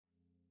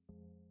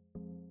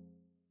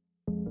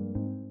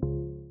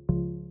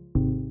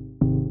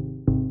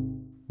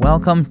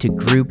Welcome to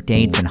Group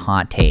Dates and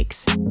Hot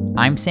Takes.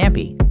 I'm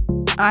Sampy.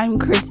 I'm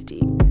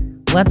Christy.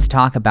 Let's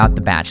talk about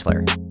The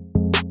Bachelor.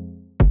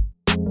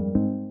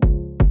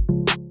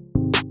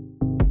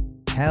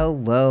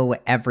 Hello,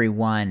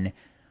 everyone.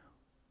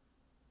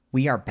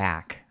 We are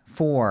back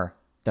for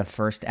the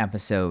first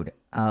episode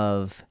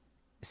of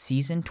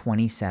season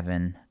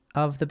 27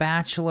 of The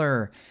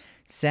Bachelor,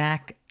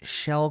 Zach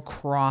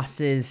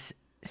Shellcross's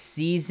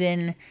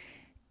season,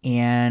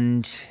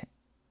 and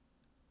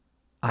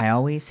I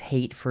always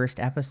hate first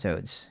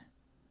episodes,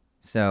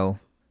 so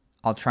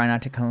I'll try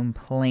not to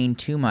complain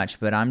too much,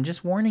 but I'm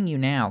just warning you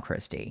now,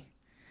 Christy.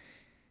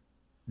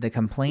 The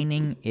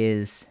complaining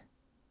is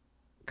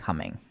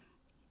coming.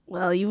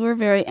 Well, you were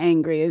very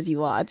angry as you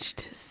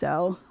watched,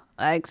 so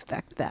I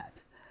expect that.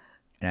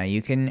 Now,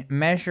 you can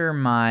measure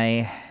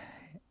my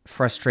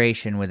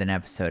frustration with an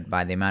episode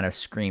by the amount of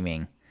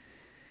screaming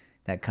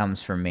that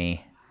comes from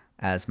me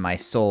as my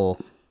soul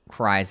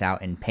cries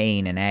out in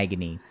pain and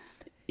agony.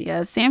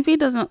 Yeah, Sampy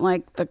doesn't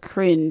like the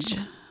cringe.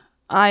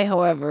 I,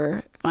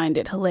 however, find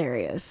it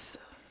hilarious.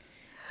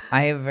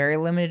 I have very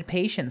limited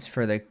patience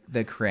for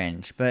the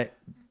cringe, but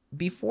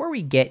before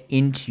we get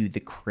into the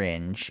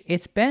cringe,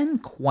 it's been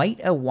quite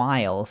a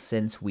while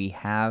since we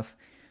have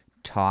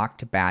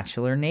talked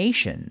Bachelor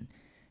Nation.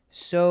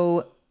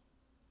 So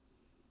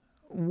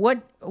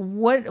what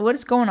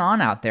is going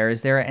on out there?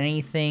 Is there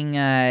anything,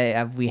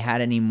 have we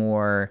had any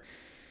more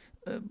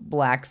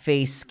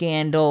blackface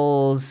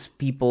scandals,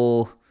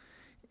 people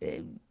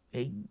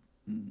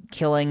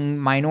killing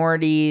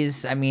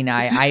minorities? I mean,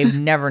 I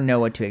never know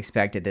what to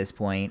expect at this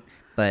point,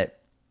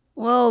 but...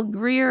 Well,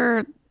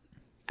 Greer,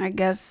 I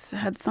guess,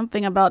 had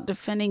something about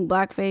defending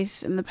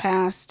blackface in the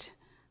past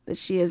that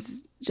she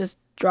has just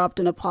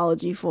dropped an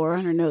apology for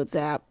on her notes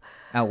app.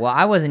 Oh, well,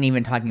 I wasn't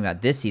even talking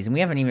about this season.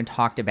 We haven't even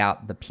talked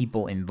about the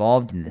people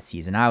involved in the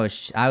season. I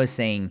was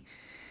saying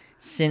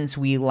since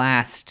we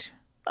last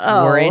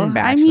were in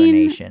Bachelor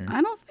Nation.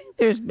 I don't think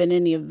there's been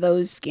any of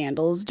those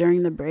scandals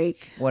during the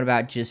break. What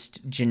about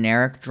just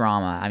generic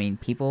drama? I mean,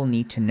 people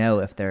need to know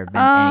if there have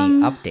been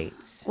any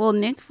updates. Well,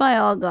 Nick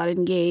Viall got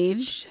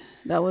engaged.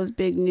 That was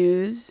big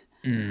news.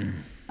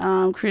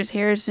 Chris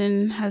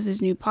Harrison has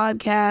his new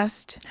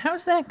podcast.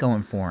 How's that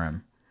going for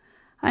him?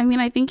 I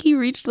mean, I think he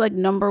reached like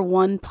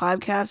 #1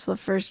 podcast the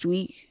first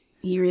week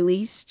he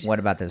released. What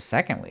about the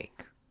second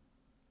week?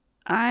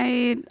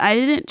 I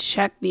didn't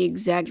check the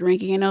exact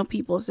ranking. I know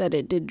people said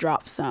it did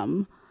drop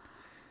some.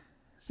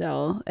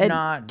 So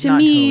not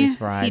totally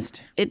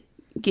surprised. It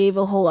gave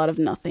a whole lot of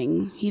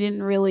nothing. He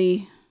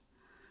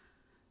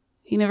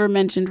never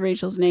mentioned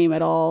Rachel's name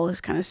at all.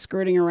 He's kind of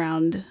skirting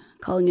around,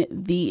 calling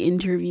it The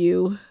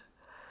Interview,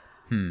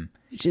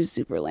 which is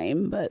super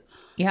lame. But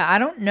yeah, I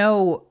don't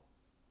know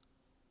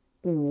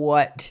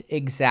what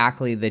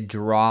exactly the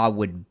draw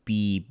would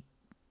be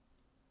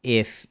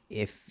if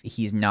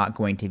he's not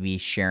going to be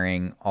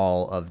sharing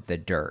all of the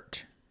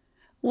dirt.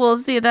 Well,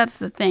 see, that's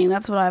the thing.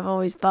 That's what I've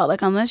always thought.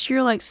 Like, unless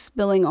you're like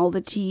spilling all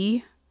the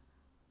tea,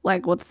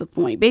 like, what's the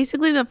point?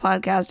 Basically, the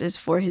podcast is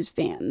for his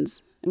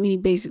fans. I mean, he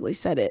basically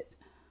said it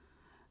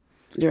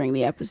during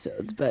the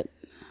episodes, but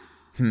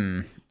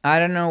I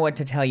don't know what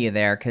to tell you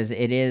there, because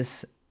it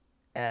is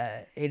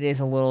a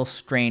little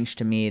strange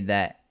to me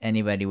that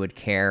anybody would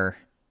care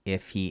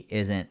if he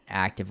isn't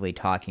actively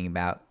talking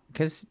about,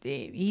 because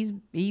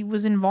he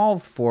was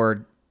involved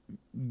for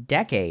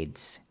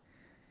decades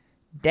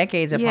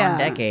upon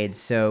decades.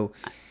 So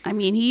I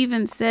mean, he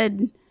even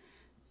said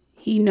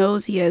he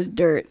knows he has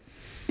dirt,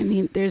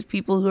 and there's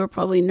people who are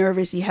probably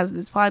nervous he has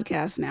this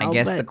podcast now. I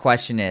guess the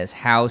question is,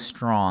 how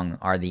strong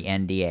are the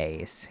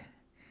NDAs?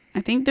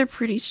 I think they're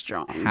pretty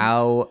strong.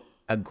 How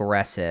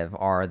aggressive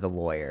are the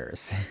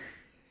lawyers?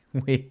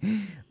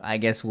 I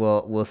guess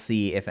we'll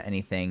see if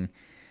anything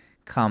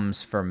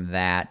comes from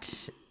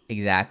that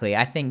exactly.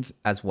 I think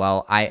as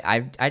well,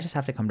 I just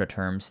have to come to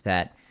terms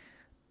that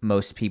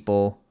most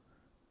people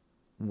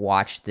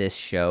watch this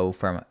show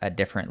from a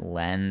different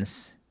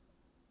lens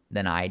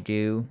than I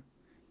do.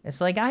 It's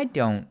like, I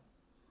don't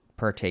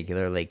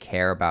particularly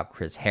care about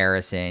Chris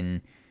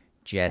Harrison,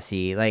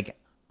 Jesse. Like,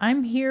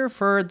 I'm here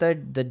for the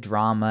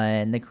drama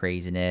and the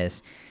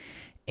craziness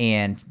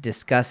and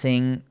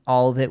discussing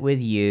all of it with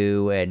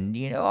you, and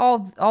you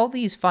know, all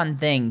these fun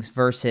things,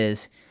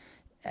 versus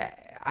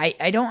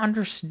I don't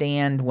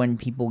understand when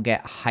people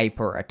get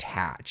hyper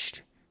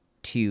attached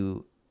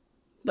to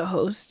the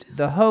host,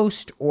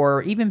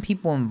 or even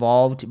people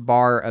involved,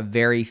 bar a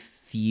very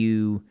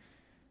few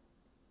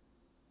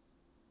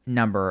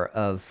number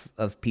of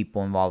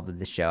people involved with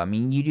the show. I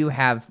mean, you do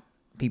have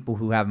people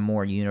who have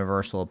more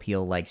universal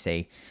appeal, like,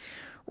 say,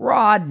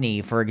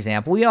 Rodney, for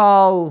example. We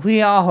all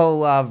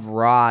love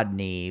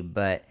Rodney,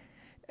 but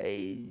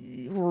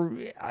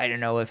I don't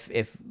know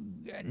if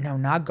no,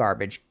 not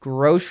Garbage,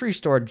 Grocery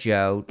Store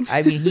Joe.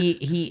 I mean,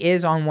 he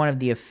is on one of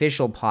the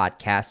official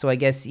podcasts, so I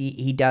guess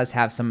he does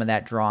have some of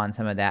that draw and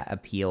some of that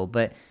appeal.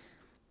 But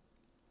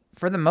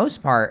for the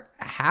most part,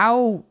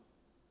 how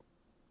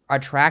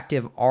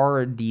attractive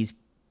are these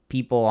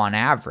people on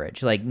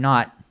average? Like,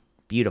 not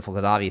beautiful,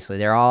 because obviously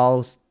they're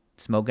all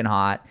smoking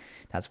hot.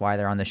 That's why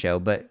they're on the show.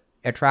 But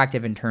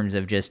attractive in terms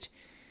of just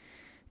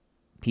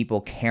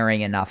people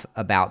caring enough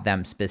about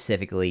them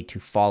specifically to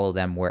follow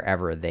them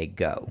wherever they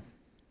go.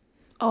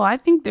 Oh, I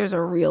think there's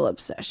a real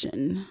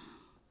obsession.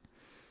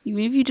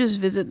 Even if you just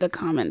visit the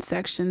comment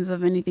sections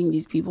of anything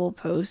these people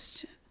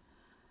post,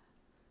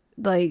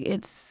 like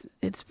it's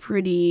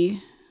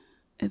pretty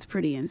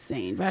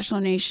insane.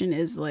 Bachelor Nation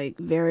is like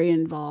very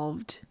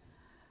involved.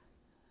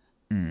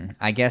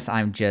 I guess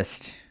I'm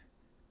just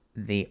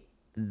the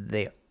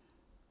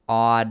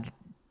odd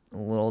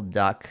little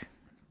duck,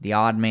 the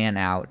odd man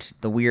out,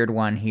 the weird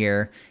one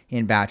here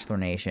in Bachelor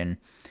Nation.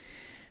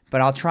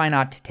 But I'll try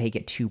not to take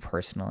it too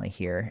personally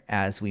here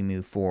as we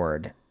move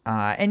forward.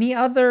 Any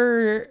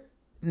other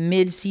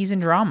mid-season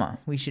drama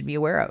we should be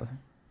aware of?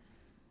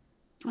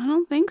 I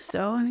don't think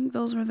so. I think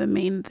those were the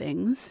main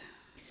things.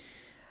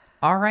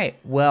 All right.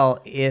 Well,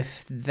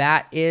 if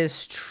that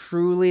is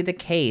truly the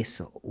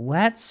case,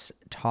 let's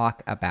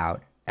talk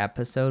about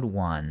episode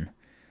 1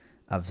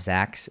 of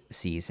Zach's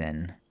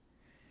season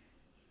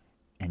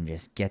and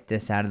just get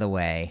this out of the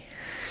way.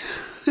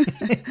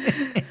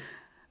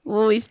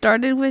 Well, we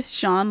started with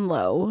Sean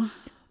Lowe.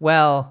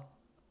 Well,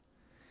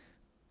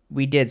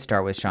 we did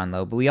start with Sean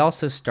Lowe, but we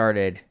also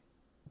started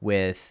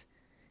with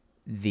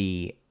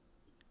the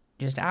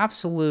just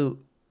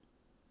absolute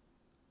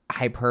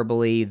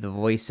hyperbole, the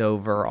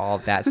voiceover, all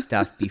of that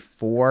stuff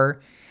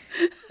before.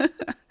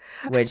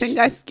 Which, I think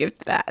I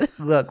skipped that.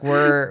 Look,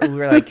 we're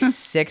like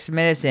 6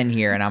 minutes in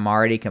here, and I'm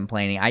already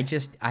complaining.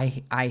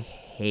 I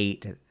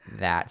hate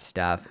that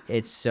stuff.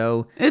 It's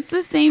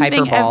the same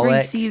thing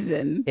every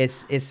season.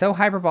 It's so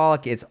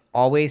hyperbolic. It's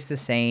always the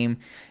same.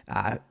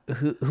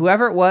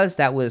 Whoever it was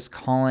that was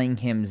calling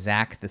him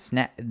Zach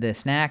the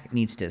snack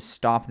needs to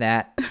stop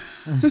that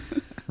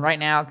right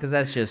now, because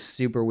that's just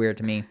super weird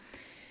to me.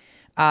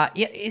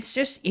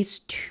 It's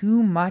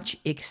too much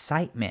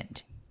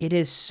excitement. It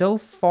is so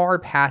far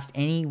past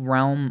any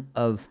realm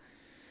of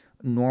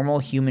normal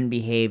human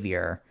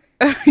behavior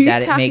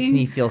that it makes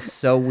me feel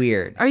so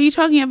weird. Are you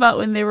talking about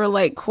when they were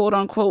like, quote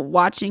unquote,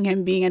 watching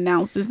him being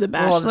announced as the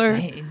Bachelor?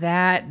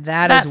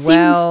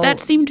 Well, that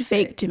seemed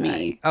fake to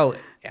me.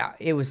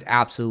 It was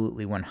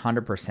absolutely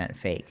 100%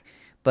 fake.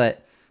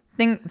 But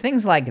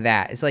things like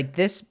that. It's like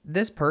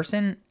this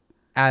person,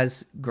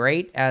 as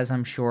great as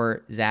I'm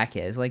sure Zach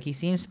is, like, he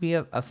seems to be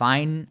a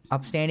fine,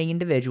 upstanding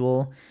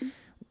individual.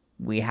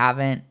 We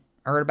haven't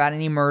heard about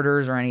any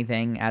murders or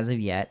anything as of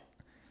yet.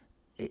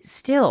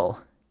 Still,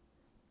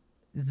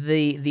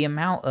 the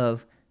amount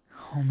of,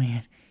 oh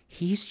man,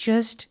 he's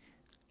just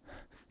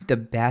the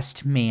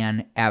best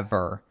man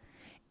ever,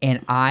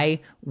 and I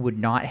would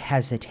not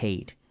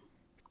hesitate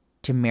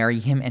to marry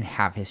him and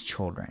have his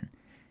children.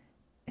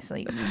 It's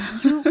like,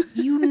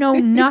 you know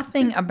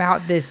nothing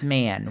about this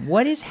man.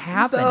 What is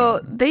happening?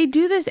 So they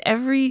do this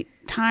every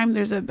time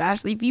there's a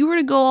Bachelor. If you were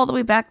to go all the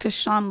way back to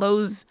Sean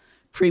Lowe's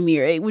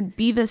premiere, it would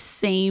be the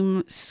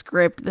same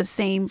script, the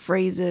same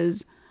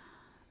phrases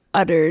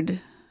uttered.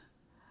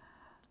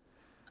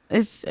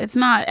 It's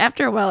not,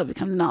 after a while it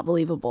becomes not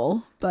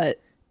believable,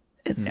 but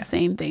it's the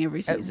same thing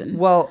every season.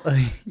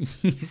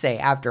 You say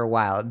after a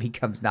while it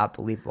becomes not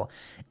believable,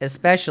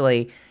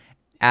 especially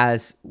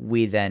as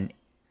we then,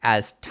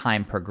 as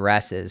time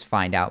progresses,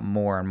 find out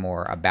more and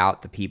more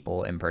about the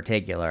people in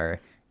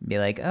particular. Be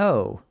like,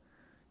 oh,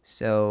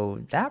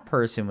 so that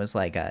person was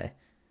like a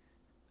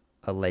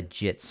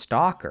legit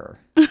stalker.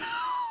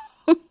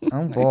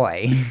 Oh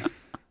boy.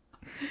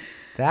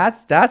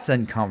 That's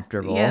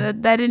uncomfortable. Yeah,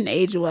 that didn't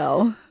age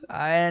well.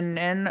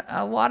 And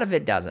a lot of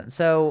it doesn't.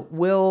 So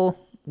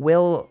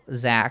will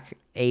Zach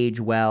age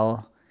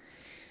well?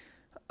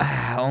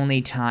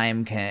 Only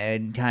time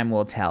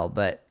will tell,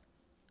 but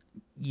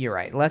you're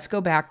right. Let's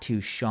go back to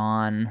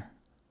Sean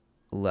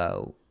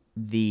Lowe,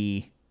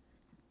 the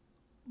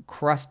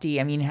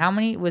crusty. I mean, how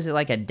many was it,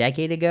 like a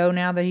decade ago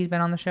now that he's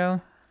been on the show?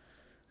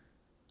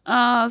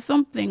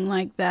 Something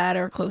like that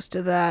or close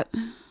to that.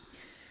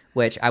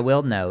 Which I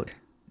will note,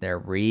 they're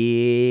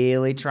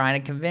really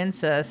trying to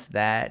convince us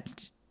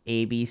that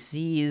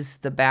ABC's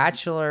The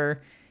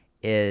Bachelor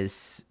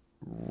is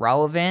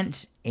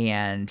relevant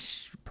and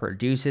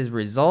produces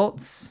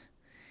results,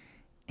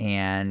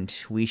 and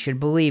we should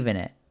believe in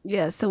it.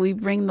 Yeah, so we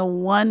bring the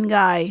one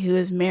guy who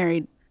has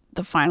married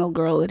the final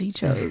girl that he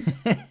chose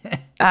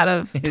out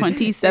of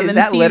 27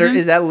 seasons.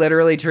 Is that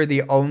literally true?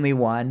 The only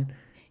one?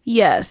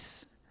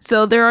 Yes.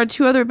 So there are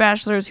 2 other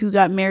bachelors who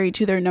got married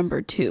to their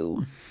number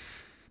 2.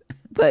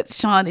 But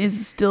Sean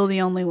is still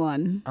the only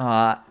one.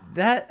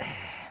 That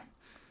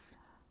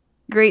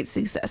great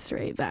success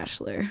rate,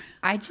 Bachelor.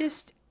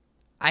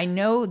 I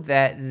know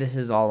that this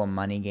is all a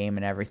money game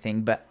and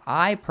everything, but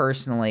I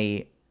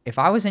personally, if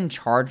I was in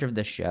charge of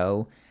the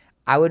show,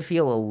 I would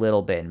feel a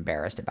little bit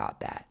embarrassed about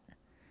that.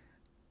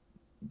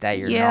 That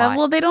you're not.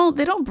 Well, they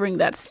don't bring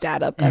that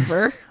stat up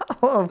ever.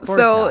 Oh, of course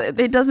so not.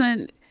 It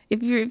doesn't.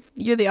 If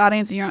you're the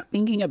audience and you're not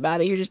thinking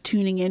about it, you're just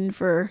tuning in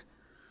for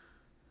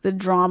the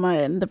drama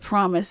and the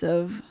promise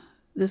of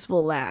this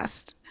will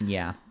last.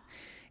 Yeah,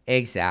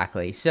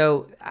 exactly.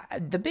 So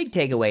the big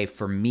takeaway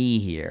for me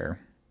here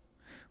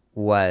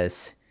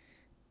was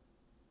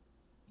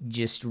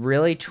just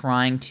really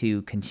trying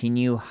to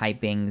continue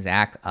hyping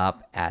Zach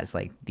up as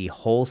like the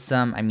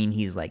wholesome. I mean,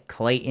 he's like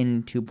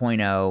Clayton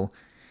 2.0.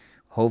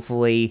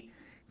 Hopefully,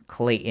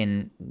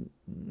 Clayton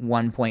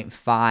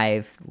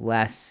 1.5,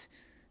 less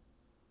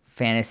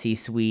fantasy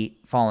suite,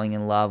 falling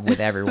in love with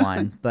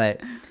everyone.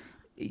 But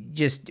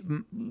just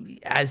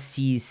as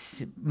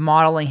he's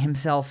modeling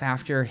himself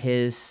after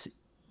his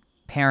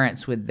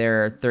parents with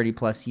their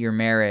 30-plus year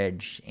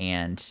marriage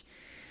and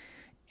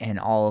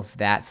all of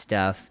that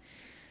stuff,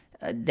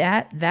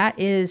 that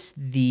is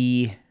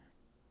the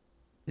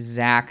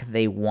Zach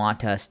they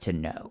want us to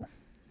know.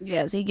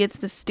 Yes, he gets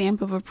the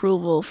stamp of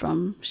approval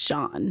from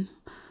Sean.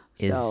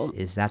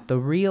 Is that the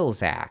real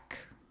Zach?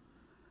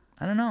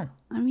 I don't know.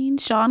 I mean,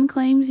 Sean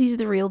claims he's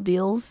the real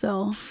deal,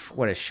 so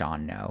What does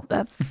Sean know?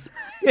 that's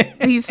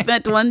he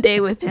spent one day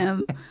with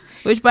him.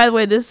 Which, by the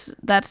way,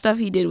 that stuff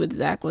he did with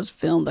Zach was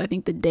filmed, I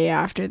think, the day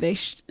after they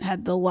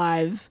had the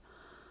live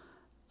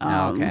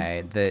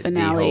Okay, the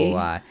finale.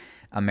 whole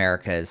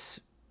America's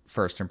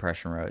First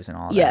Impression Rose and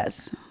all that.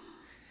 Yes.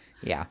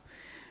 Yeah.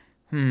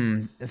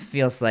 It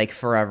feels like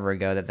forever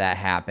ago that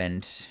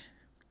happened.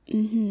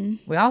 Mm-hmm.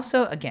 We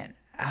also, again,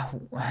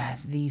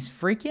 these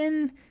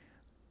freaking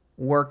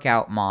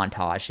workout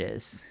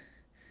montages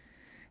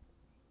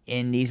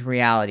in these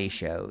reality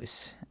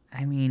shows.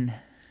 I mean,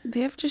 They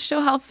have to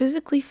show how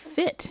physically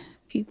fit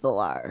people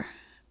are.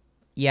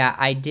 yeah,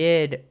 I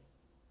did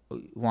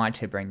want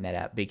to bring that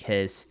up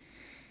because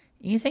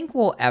you think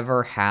we'll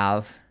ever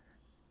have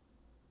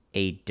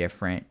a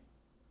different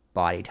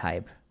body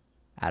type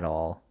at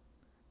all?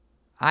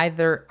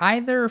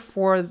 Either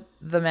for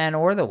the men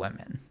or the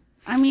women.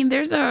 I mean,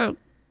 there's a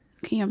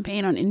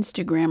campaign on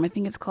Instagram. I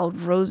think it's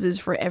called Roses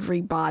for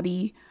Every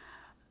Body.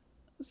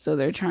 So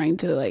they're trying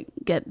to like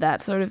get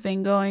that sort of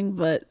thing going,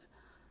 but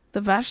The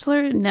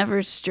Bachelor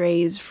never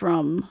strays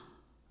from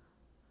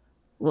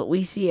what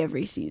we see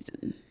every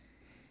season.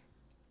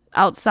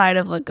 Outside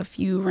of like a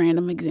few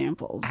random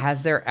examples.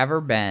 Has there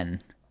ever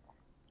been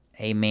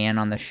a man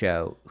on the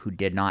show who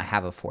did not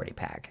have a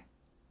 40-pack?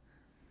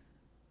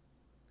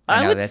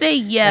 I would say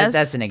yes.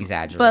 That's an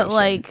exaggeration. But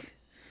like,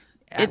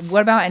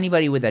 what about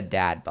anybody with a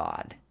dad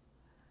bod?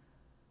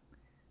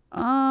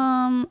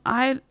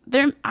 I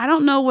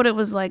don't know what it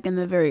was like in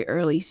the very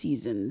early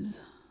seasons.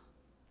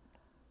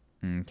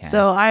 Okay.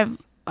 So I've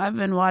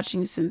been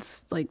watching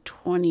since like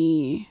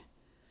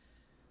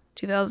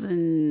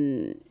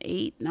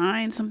 2008,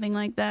 9, something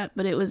like that.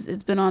 But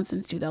it's been on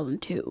since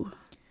 2002.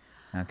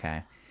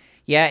 Okay.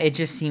 Yeah, it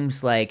just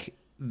seems like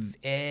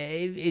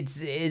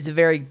it's a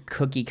very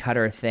cookie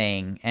cutter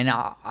thing, and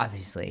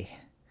obviously,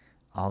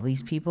 all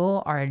these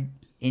people are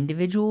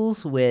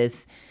individuals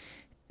with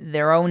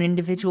their own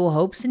individual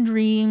hopes and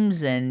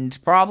dreams and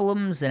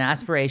problems and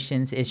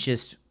aspirations. It's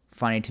just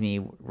funny to me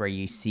where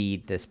you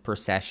see this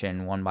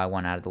procession one by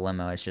one out of the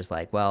limo. It's just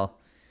like, well,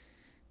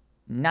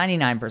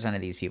 99%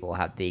 of these people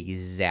have the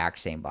exact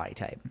same body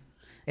type.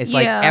 It's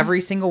like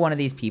every single one of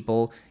these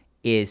people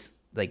is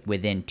like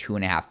within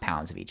 2.5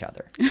 pounds of each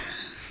other.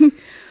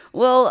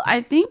 Well,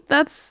 I think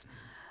that's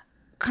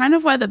kind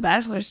of why The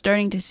Bachelor is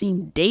starting to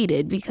seem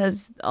dated,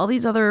 because all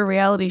these other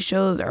reality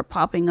shows are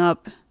popping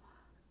up,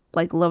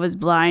 like Love is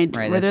Blind,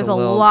 Right, where that's there's a a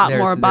little- lot there's-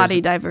 more there's- body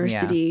yeah.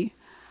 diversity,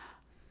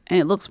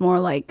 and it looks more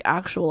like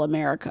actual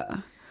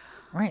America.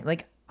 Right.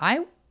 Like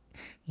I'm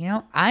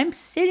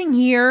sitting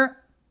here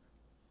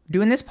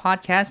doing this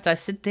podcast. I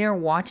sit there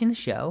watching the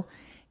show,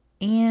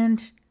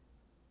 and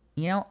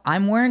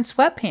I'm wearing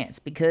sweatpants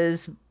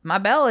because my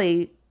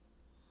belly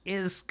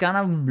is kind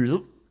of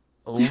bloop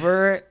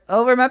over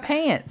my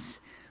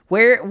pants.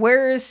 Where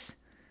are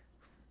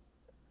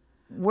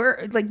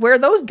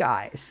those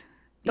guys?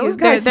 Those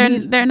guys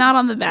They're not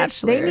on The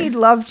Bachelor. they need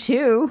love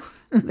too.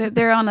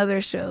 They're on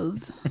other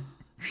shows.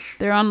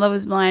 They're on Love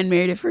is Blind,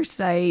 Married at First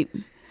Sight,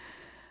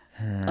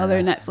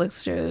 other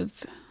Netflix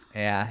shows.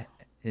 Yeah,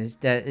 it's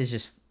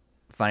just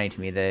funny to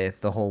me.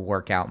 The whole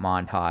workout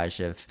montage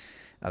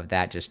of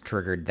that just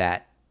triggered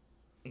that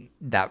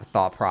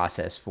thought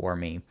process for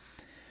me,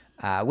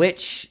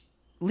 which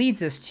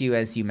leads us to,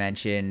 as you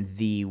mentioned,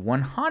 the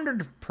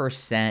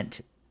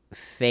 100%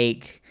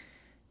 fake,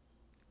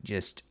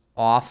 just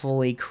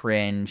awfully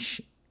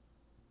cringe,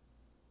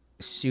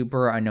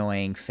 super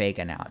annoying fake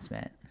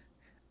announcement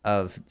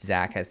of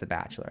Zach as the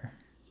Bachelor.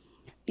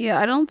 Yeah,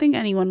 I don't think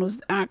anyone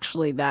was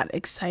actually that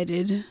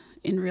excited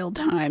in real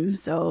time,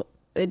 so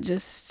it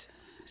just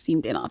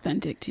seemed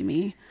inauthentic to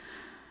me.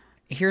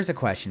 Here's a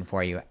question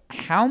for you.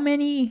 How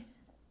many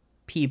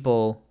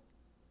people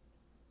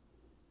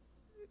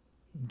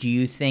do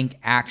you think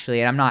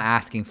actually, and I'm not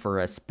asking for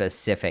a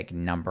specific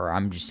number,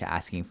 I'm just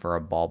asking for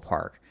a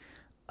ballpark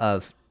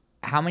of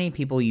how many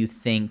people you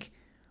think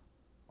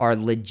are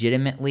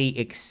legitimately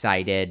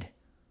excited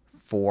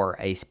for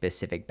a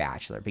specific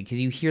Bachelor? Because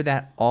you hear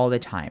that all the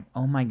time.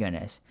 Oh my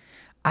goodness,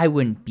 I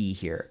wouldn't be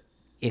here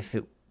if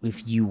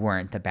you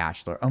weren't the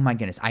Bachelor. Oh my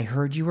goodness, I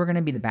heard you were going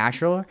to be the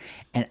Bachelor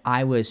and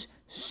I was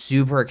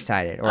super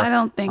excited. Or, I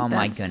don't think oh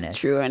my that's goodness,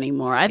 true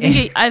anymore. I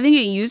think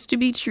it used to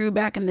be true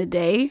back in the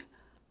day,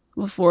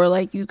 before,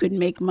 like you could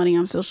make money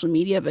on social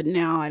media, but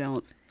now I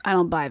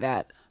don't buy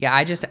that. Yeah,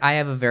 I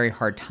have a very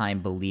hard time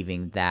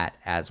believing that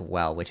as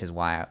well, which is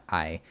why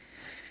I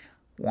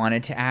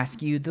wanted to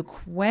ask you the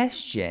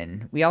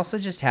question. We also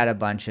just had a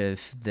bunch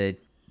of the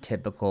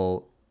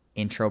typical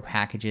intro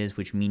packages,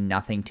 which mean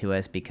nothing to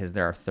us because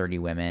there are 30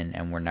 women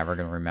and we're never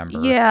going to remember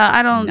Yeah,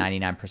 I don't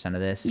 99% of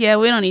this. Yeah,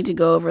 we don't need to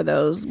go over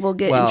those. We'll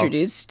get Well,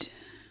 introduced.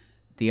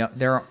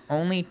 There are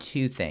only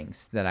two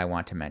things that I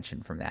want to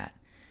mention from that.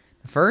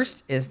 The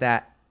first is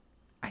that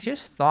I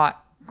just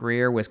thought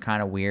Greer was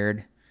kind of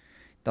weird.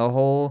 The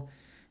whole,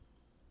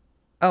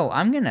 oh,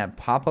 I'm going to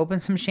pop open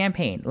some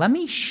champagne. Let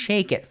me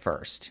shake it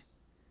first.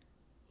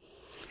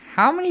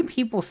 How many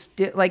people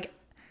still, like,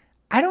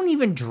 I don't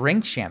even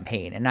drink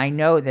champagne. And I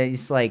know that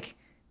it's like,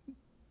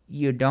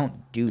 you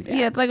don't do that.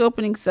 Yeah, it's like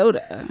opening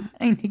soda.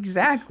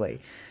 Exactly.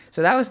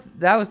 So that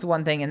was the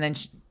one thing. And then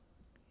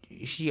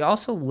she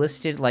also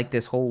listed like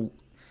this whole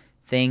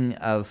thing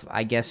of,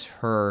 I guess,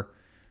 her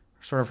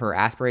sort of her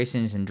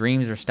aspirations and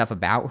dreams or stuff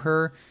about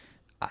her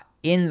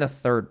in the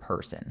third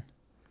person,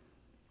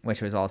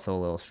 which was also a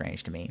little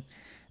strange to me.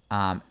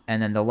 And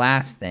then the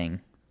last thing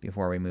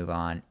before we move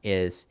on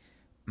is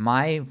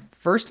my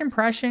first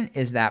impression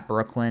is that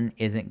Brooklyn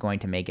isn't going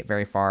to make it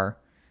very far.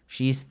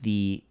 She's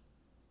the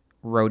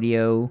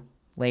rodeo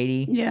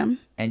lady. Yeah.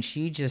 And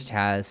she just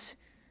has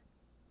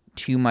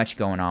too much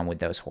going on with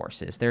those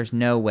horses. There's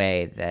no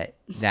way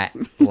that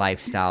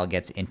lifestyle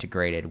gets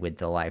integrated with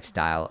the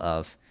lifestyle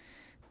of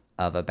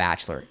a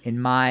bachelor, in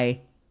my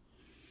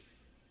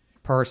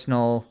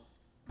personal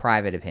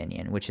private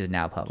opinion, which is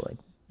now public.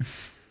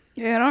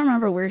 Yeah, I don't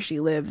remember where she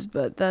lives,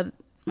 but that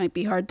might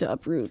be hard to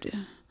uproot.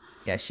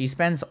 Yeah, she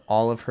spends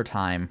all of her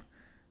time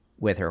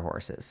with her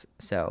horses.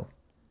 So,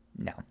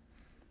 no.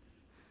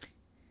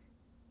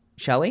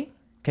 Shall we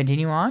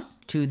continue on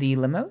to the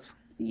limos?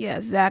 Yeah,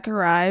 Zach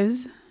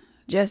arrives.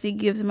 Jesse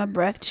gives him a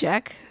breath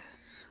check,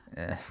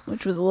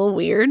 which was a little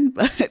weird,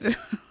 but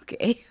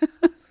okay.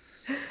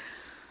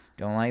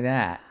 Don't like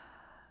that.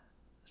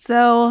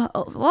 So, a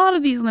lot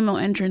of these limo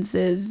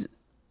entrances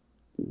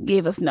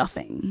gave us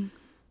nothing.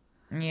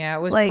 Yeah,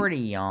 it was Like, pretty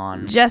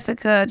yawn.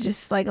 Jessica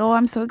just like, oh,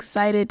 I'm so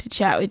excited to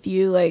chat with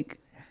you. Like,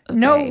 okay.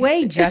 No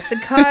way,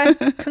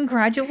 Jessica.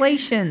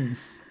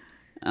 Congratulations.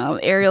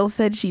 Ariel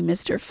said she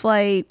missed her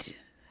flight.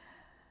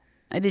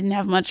 I didn't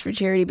have much for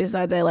Charity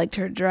besides I liked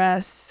her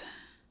dress.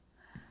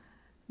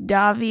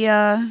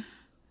 Davia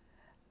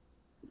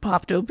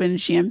popped open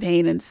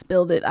champagne and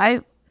spilled it.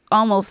 I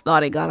almost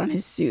thought it got on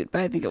his suit,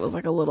 but I think it was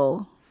like a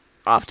little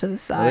off to the It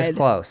side. was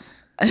close.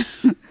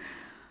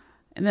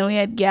 And then we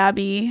had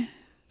Gabby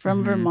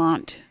from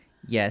Vermont.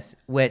 Yes,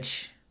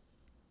 which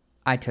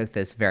I took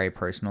this very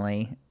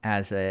personally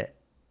as a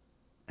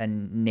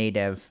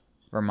native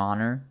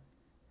Vermonter.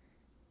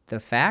 The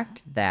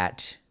fact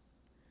that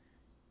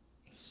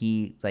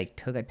he like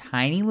took a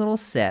tiny little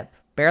sip,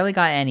 barely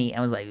got any,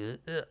 and was like,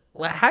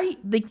 how do you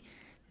like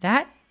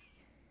that?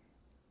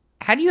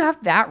 How do you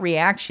have that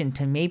reaction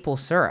to maple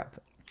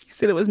syrup? He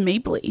said it was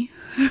mapley.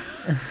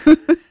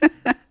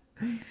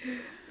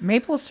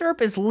 Maple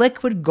syrup is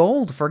liquid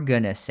gold, for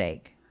goodness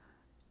sake.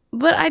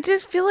 But I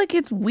just feel like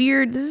it's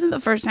weird. This isn't the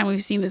first time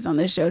we've seen this on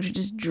this show, to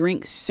just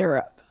drink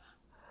syrup.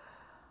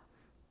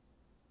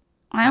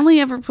 I only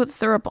ever put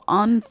syrup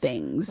on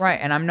things. Right,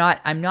 and I'm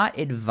not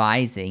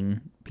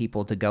advising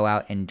people to go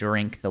out and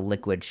drink the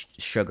liquid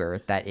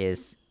sugar that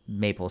is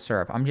maple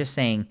syrup. I'm just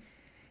saying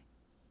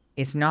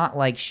it's not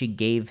like she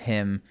gave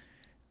him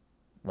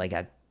like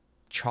a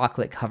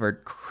chocolate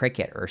covered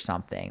cricket or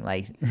something.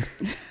 Like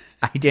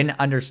I didn't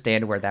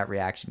understand where that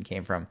reaction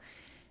came from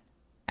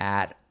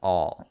at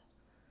all.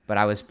 But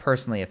I was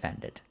personally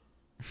offended.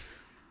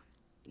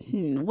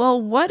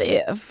 Well, what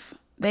if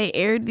they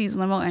aired these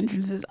limo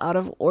entrances out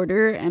of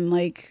order and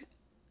like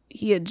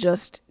he had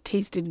just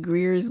tasted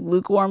Greer's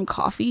lukewarm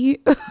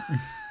coffee?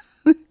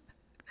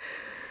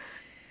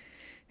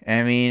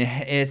 I mean,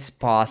 it's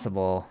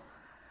possible.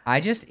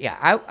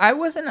 I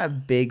wasn't a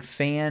big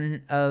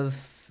fan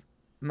of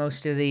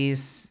most of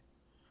these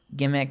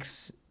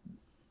gimmicks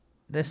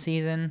this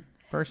season,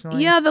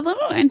 personally. Yeah, the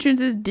limo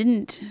entrances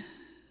didn't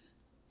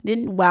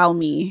wow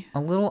me.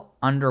 A little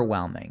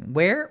underwhelming.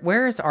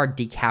 Where is our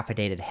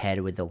decapitated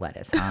head with the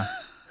lettuce, huh?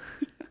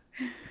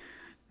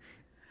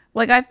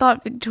 Like, I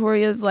thought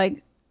Victoria's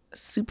like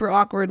super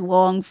awkward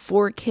long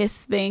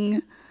 4-kiss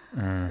thing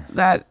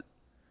that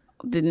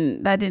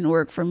didn't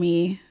work for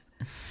me.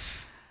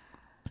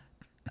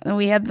 And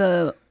we had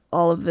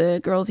all of the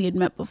girls he had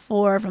met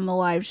before from the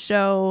live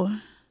show.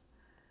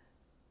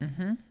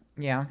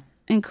 Yeah.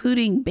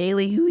 Including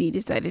Bailey, who he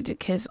decided to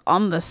kiss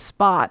on the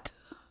spot.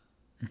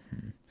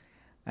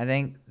 I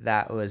think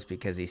that was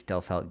because he still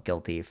felt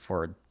guilty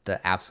for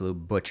the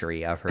absolute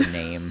butchery of her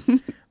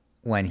name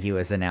when he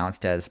was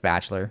announced as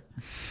Bachelor.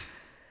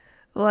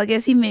 Well, I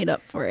guess he made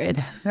up for it.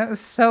 That was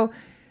so...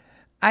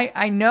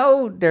 I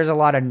know there's a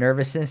lot of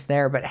nervousness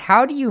there, but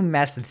how do you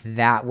mess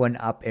that one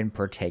up in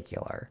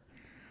particular?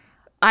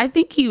 I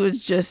think he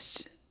was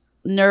just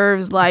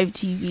Nerves live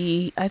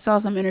TV. I saw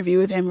some interview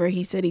with him where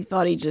he said he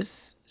thought he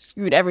just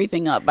screwed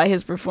everything up by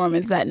his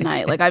performance that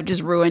night. Like, I've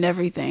just ruined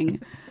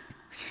everything.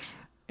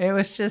 It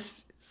was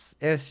just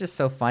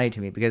so funny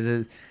to me because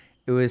it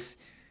was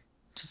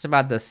just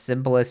about the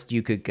simplest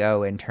you could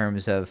go in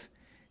terms of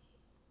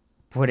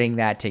putting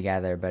that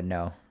together, but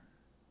no.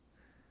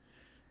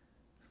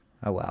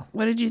 Oh well.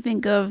 What did you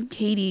think of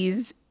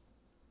Katie's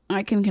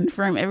I can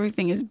confirm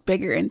everything is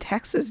bigger in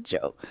Texas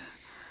joke?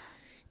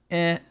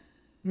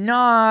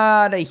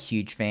 Not a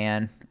huge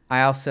fan.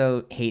 I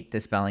also hate the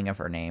spelling of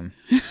her name.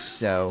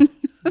 So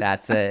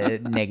that's a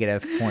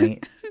negative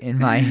point in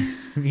my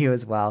view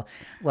as well.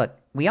 Look,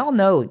 we all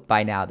know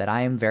by now that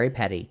I am very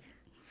petty.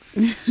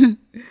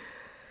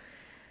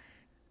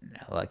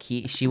 Look,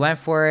 she went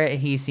for it.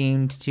 He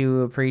seemed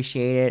to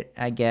appreciate it,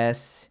 I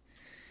guess.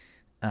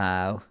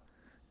 I'm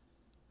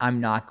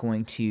not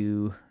going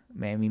to.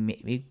 Maybe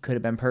it could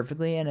have been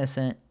perfectly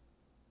innocent.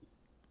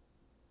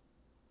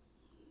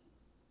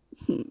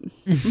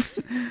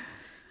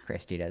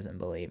 Christy doesn't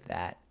believe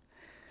that.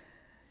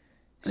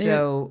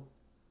 So,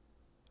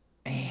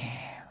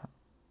 I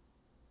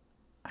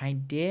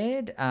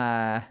did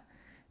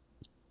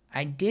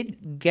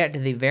get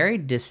the very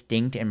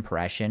distinct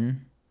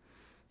impression,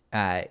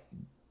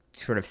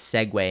 sort of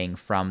segueing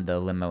from the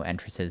limo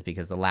entrances,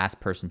 because the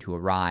last person to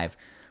arrive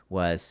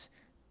was,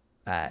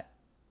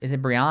 is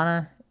it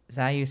Brianna? Is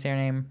that how you say her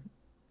name?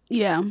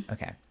 Yeah.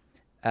 Okay.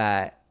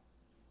 I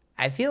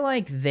feel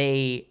like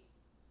they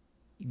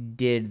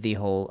did the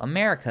whole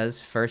America's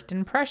First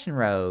Impression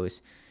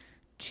Rose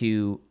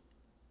to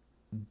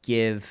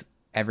give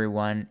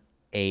everyone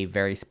a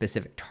very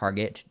specific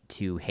target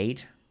to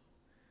hate.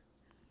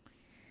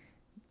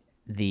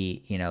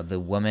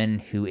 The woman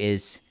who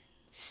is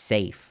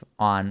safe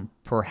on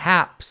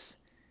perhaps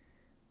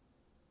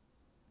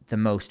the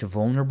most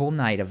vulnerable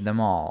night of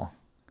them all,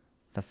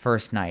 the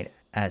first night,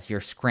 as you're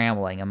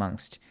scrambling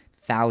amongst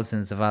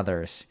thousands of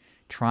others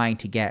trying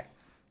to get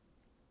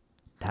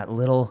that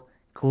little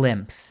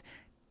glimpse,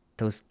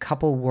 those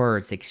couple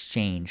words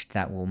exchanged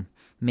that will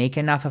make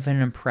enough of an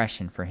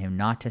impression for him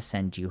not to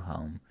send you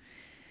home.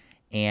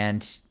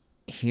 And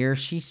here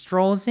she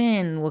strolls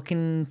in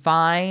looking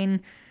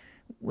fine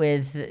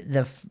with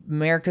the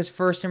America's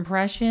First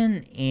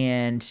Impression,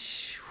 and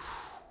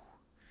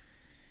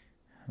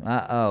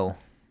I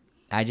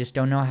just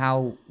don't know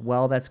how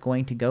well that's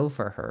going to go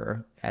for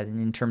her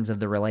in terms of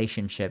the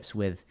relationships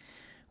with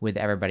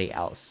everybody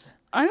else.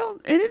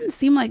 It didn't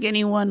seem like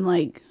anyone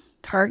like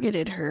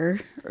targeted her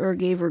or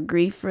gave her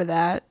grief for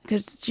that,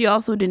 because she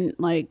also didn't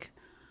like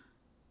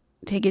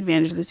take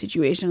advantage of the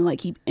situation and like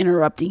keep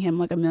interrupting him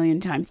like a million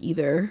times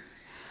either.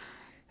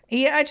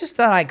 Yeah, I just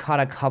thought I caught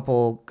a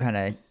couple kind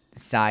of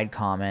side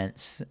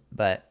comments,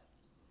 but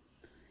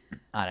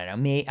I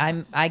don't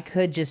know. I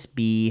could just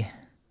be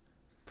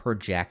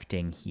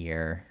projecting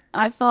here.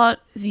 I thought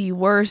the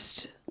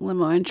worst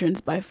limo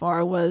entrance by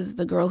far was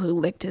the girl who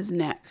licked his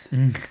neck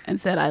and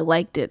said, "I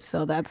liked it,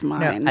 so that's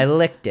mine." No, I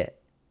licked it.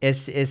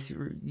 It's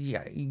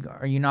yeah.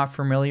 Are you not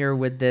familiar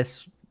with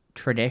this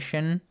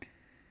tradition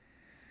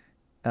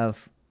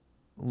of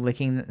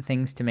licking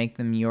things to make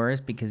them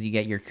yours because you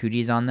get your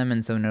cooties on them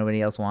and so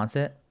nobody else wants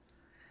it?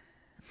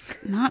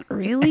 Not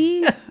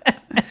really.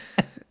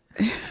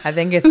 I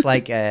think it's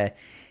like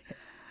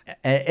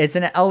it's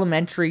an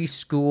elementary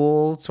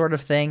school sort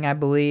of thing, I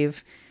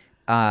believe.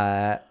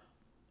 It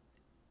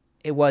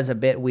was a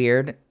bit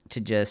weird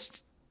to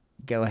just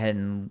go ahead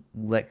and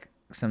lick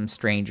some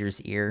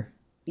stranger's ear.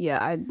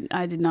 Yeah,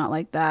 I did not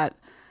like that.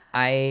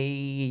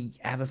 I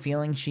have a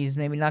feeling she's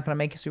maybe not going to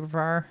make a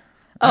superpower.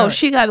 Oh,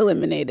 she got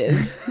eliminated.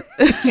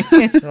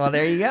 Well,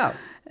 there you go.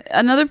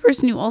 Another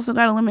person who also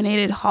got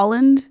eliminated,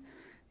 Holland.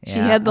 She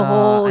had the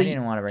whole. I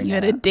didn't want to bring you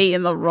that had a up. date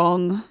in the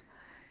wrong.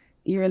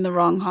 You're in the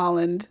wrong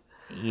Holland.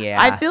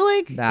 Yeah. I feel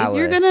like if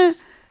you're gonna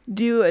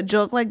do a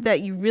joke like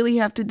that, you really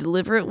have to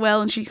deliver it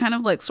well. And she kind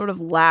of like sort of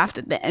laughed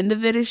at the end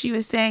of it as she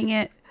was saying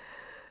it.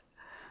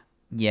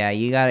 Yeah,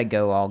 you got to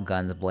go all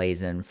guns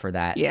blazing for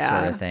that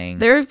sort of thing.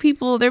 There have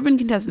been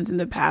contestants in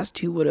the past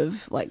who would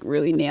have like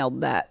really nailed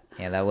that.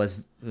 Yeah, that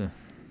was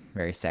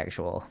very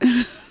sexual.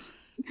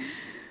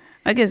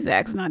 I guess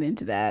Zach's not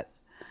into that.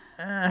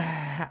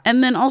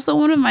 And then also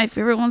one of my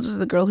favorite ones was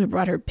the girl who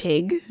brought her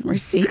pig,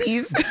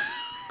 Mercedes.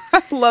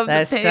 I love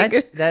the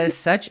pig. That is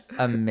such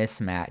a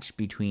mismatch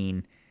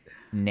between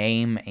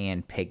name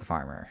and pig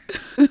farmer.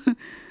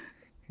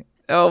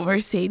 Oh,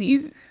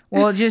 Mercedes.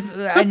 Well, just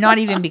not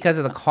even because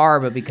of the car,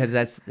 but because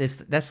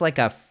that's like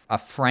a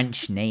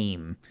French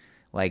name.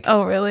 Like,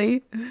 oh,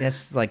 really?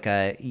 That's like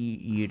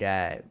you'd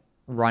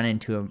run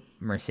into a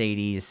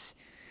Mercedes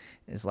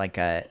is like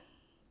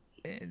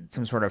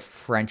some sort of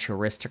French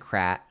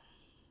aristocrat.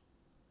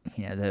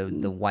 You know,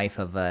 the wife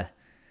of a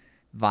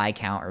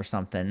Viscount or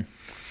something.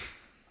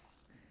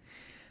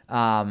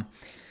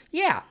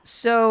 Yeah.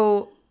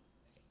 So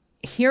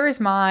here is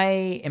my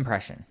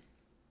impression.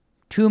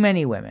 Too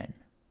many women.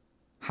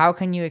 How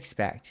can you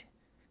expect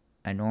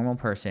a normal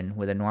person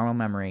with a normal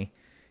memory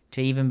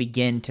to even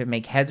begin to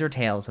make heads or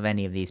tails of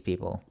any of these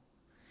people?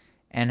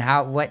 And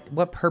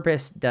what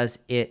purpose does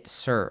it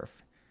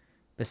serve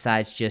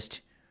besides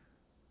just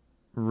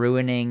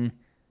ruining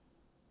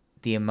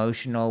the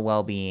emotional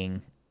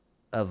well-being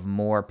of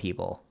more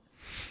people?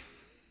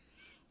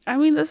 I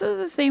mean, this is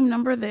the same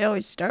number they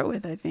always start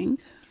with, I think.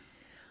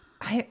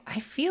 I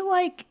feel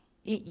like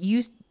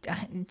didn't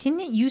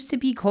it used to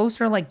be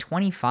closer to like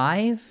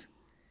 25?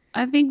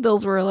 I think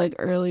those were like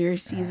earlier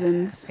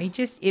seasons.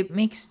 It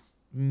makes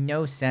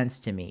no sense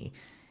to me.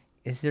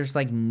 There's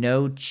like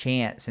no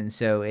chance, and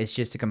so it's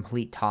just a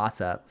complete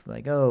toss up.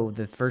 Like, oh,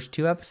 the first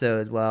 2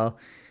 episodes, well,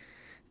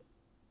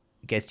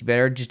 I guess you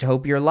better just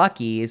hope you're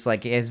lucky. It's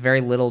like it has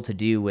very little to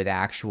do with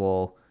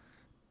actual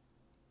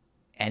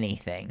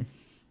anything.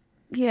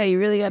 Yeah, you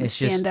really got to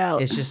stand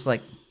out. It's just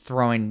like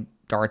throwing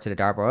darts at a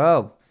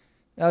dartboard.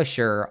 Oh,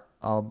 sure,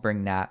 I'll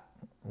bring that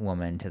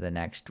woman to the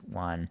next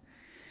one.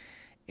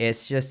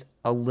 It's just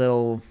a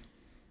little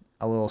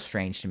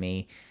strange to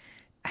me.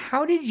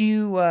 How did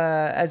you,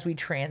 as we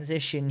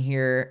transition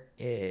here,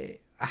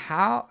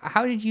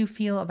 how did you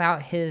feel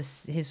about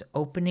his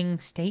opening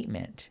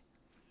statement?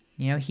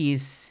 You know,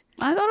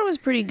 I thought it was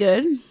pretty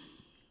good.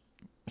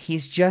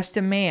 He's just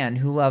a man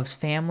who loves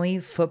family,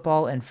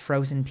 football, and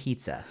frozen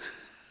pizza.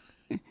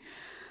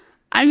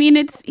 I mean,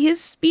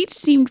 his speech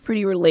seemed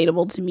pretty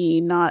relatable to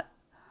me. Not,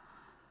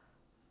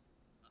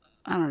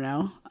 I don't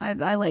know.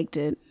 I liked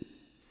it.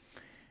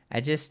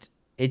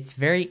 It's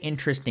very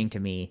interesting to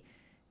me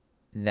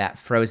that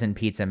frozen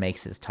pizza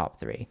makes his top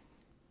 3.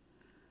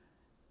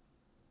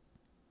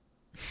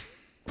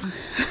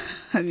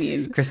 I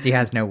mean, Christy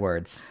has no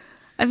words.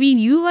 I mean,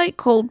 you like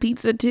cold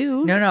pizza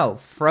too. No,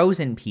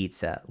 frozen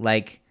pizza,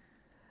 like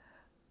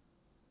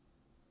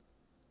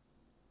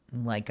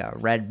a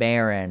Red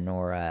Baron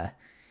or a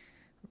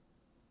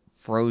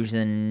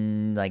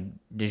frozen like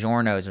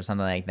DiGiorno's or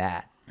something like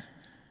that.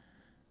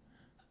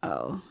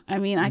 Oh, I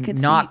mean, I could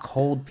not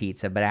cold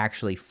pizza, but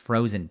actually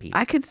frozen pizza.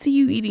 I could see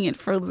you eating it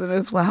frozen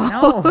as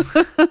well.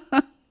 No,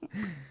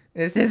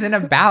 this isn't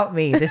about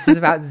me. This is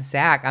about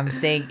Zach. I'm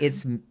saying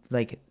it's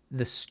like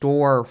the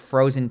store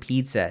frozen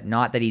pizza,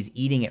 not that he's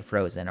eating it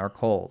frozen or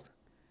cold.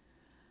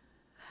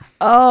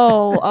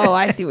 Oh,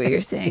 I see what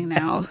you're saying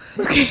now.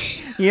 Okay.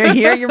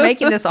 You're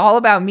making this all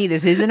about me.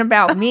 This isn't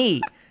about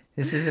me.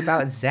 This is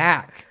about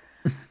Zach.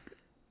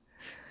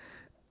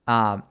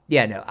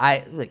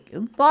 I like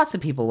lots of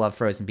people love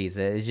frozen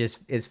pizza.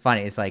 It's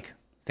funny. It's like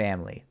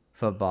family,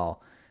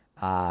 football,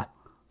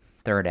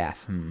 third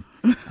F.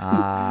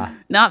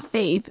 Not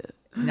faith.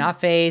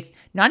 Not faith.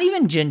 Not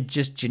even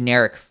just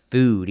generic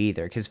food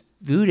either, because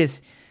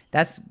because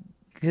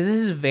this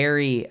is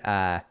very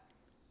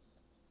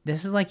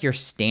this is like your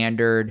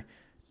standard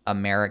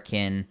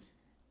American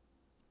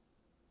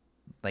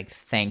like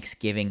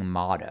Thanksgiving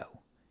motto.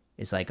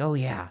 It's like, oh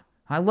yeah,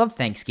 I love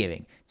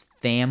Thanksgiving. It's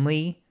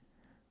family,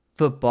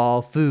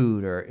 football,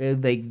 food, or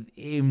like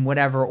in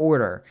whatever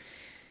order.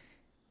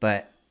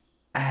 But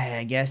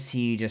I guess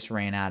he just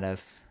ran out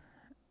of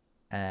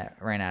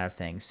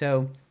things.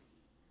 So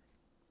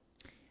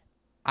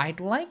I'd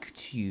like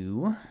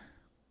to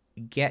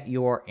get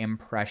your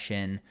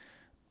impression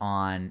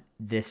on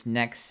this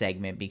next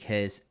segment,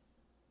 because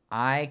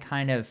I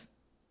kind of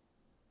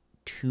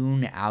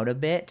tune out a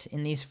bit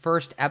in these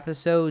first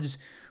episodes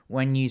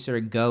when you sort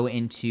of go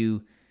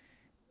into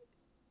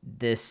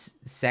this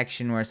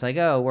section where it's like,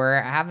 oh,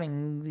 we're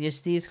having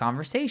just these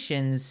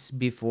conversations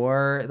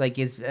before, like,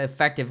 it's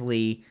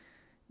effectively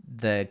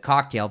the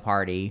cocktail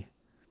party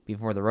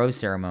before the rose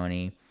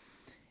ceremony.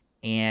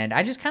 And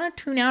I just kind of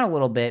tune out a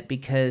little bit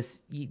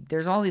because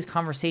there's all these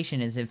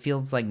conversations. It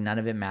feels like none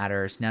of it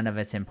matters. None of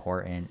it's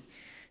important.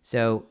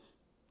 So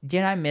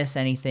did I miss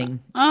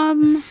anything?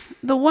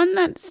 The one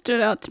that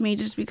stood out to me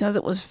just because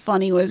it was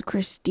funny was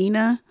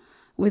Christina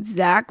with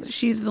Zach.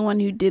 She's the one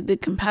who did the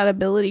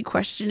compatibility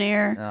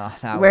questionnaire,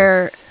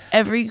 where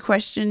every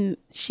question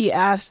she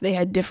asked, they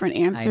had different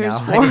answers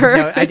for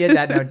her. I did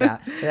that note down.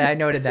 I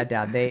noted that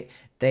down.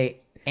 They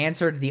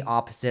answered the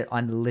opposite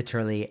on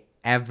literally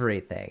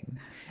everything.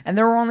 And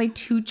there were only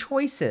 2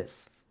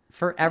 choices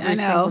for every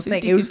single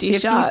thing. 50-50 it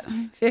was shot.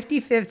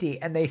 50-50,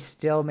 and they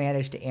still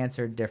managed to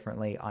answer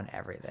differently on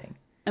everything.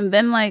 And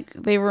then, like,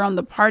 they were on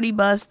the party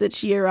bus that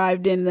she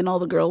arrived in, and then all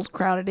the girls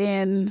crowded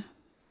in,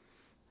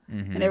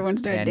 and everyone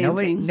started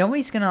dancing.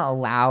 Nobody's going to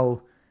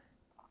allow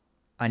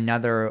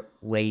another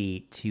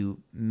lady to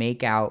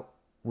make out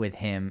with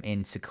him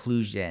in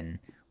seclusion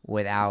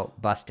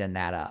without busting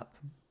that up.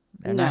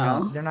 They're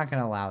not going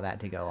to allow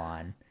that to go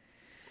on.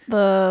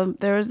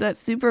 There was that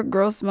super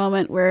gross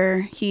moment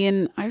where he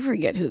and, I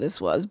forget who this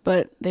was,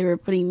 but they were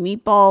putting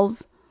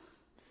meatballs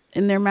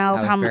in their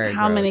mouths. How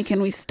many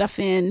can we stuff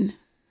in?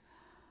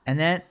 And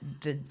then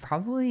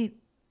probably,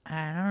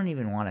 I don't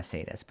even want to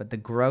say this, but the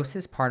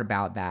grossest part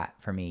about that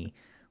for me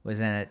was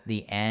then at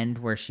the end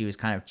where she was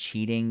kind of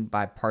cheating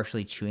by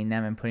partially chewing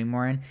them and putting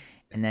more in.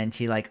 And then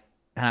she like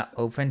kind of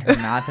opened her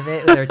mouth of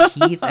it with her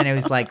teeth, and it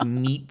was like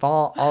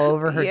meatball all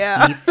over her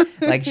teeth.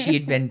 Like she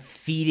had been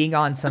feeding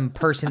on some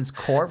person's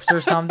corpse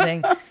or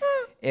something.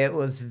 It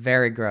was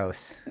very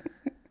gross.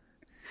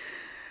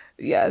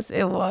 Yes,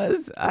 it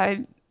was.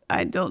 I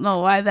I don't know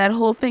why that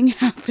whole thing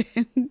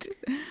happened.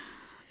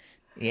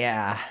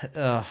 Yeah.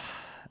 Ugh.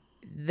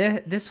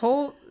 This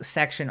whole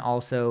section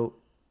also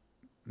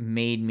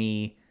made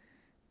me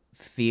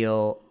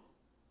feel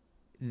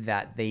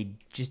that they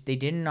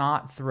did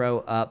not throw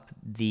up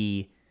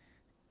the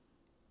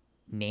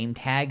name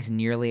tags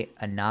nearly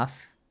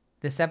enough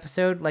this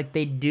episode. Like,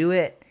 they do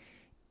it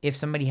if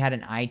somebody had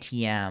an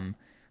ITM,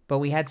 but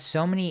we had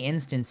so many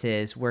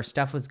instances where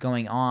stuff was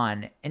going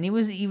on, and it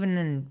was even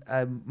in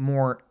a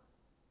more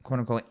quote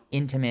unquote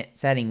intimate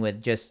setting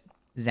with just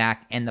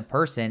Zach and the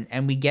person,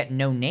 and we get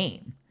no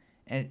name.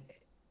 And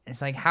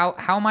it's like, how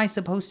am I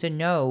supposed to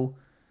know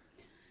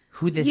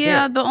who this is?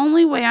 Yeah, the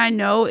only way I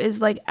know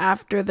is like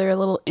after their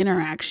little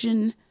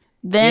interaction.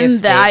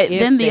 Then the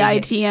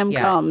ITM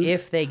comes.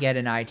 If they get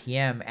an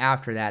ITM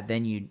after that,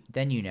 then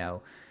you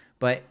know.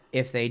 But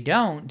if they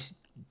don't,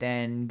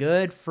 then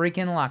good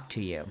freaking luck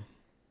to you.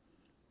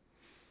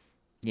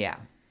 Yeah.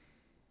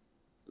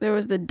 There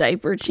was the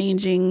diaper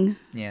changing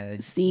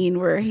scene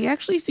where he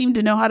actually seemed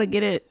to know how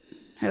to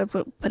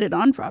put it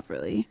on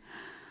properly.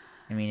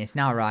 I mean, it's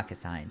not rocket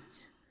science.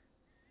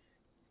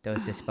 Those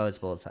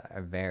disposables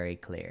are very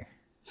clear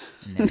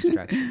in their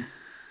instructions.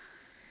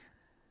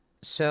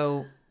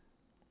 So,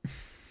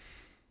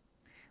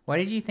 what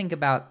did you think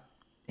about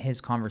his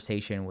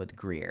conversation with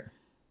Greer?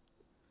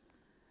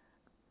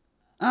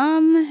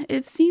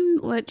 It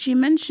seemed like she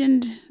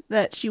mentioned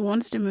that she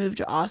wants to move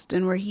to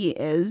Austin where he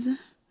is.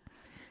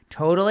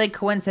 Totally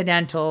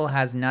coincidental,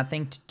 has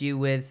nothing to do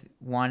with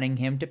wanting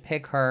him to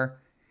pick her,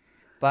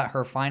 but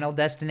her final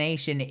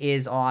destination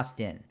is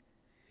Austin,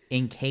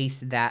 in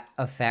case that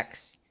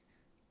affects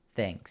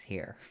things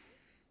here.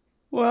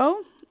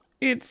 Well,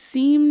 it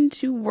seemed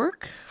to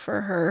work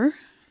for her,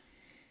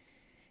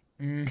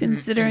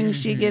 considering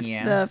she gets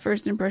the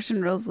first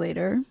impression rose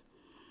later.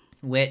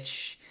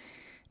 Which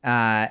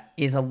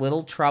is a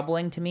little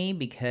troubling to me,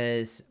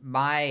 because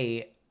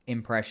my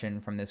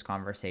impression from this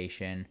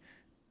conversation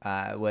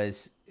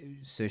was,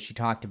 so she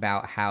talked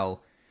about how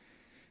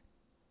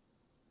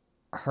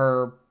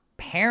her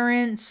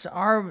parents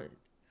are,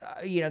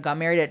 got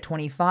married at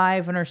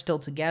 25 and are still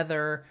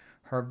together.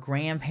 Her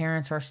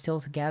grandparents are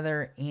still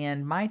together.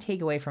 And my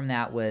takeaway from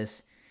that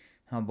was,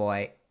 oh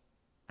boy,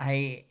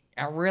 I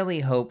really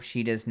hope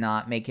she does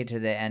not make it to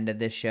the end of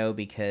this show,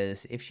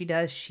 because if she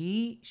does,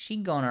 she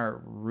gonna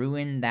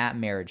ruin that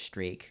marriage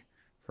streak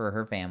for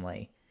her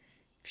family.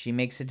 If she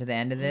makes it to the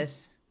end of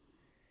this,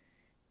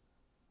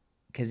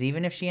 because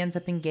even if she ends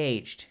up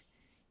engaged,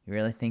 you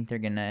really think they're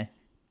gonna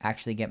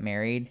actually get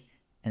married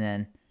and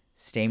then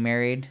stay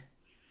married?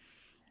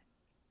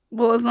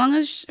 Well, as long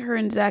as her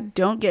and Zach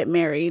don't get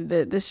married,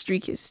 the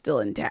streak is still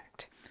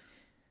intact.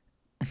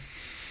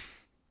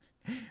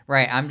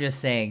 Right, I'm just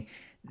saying,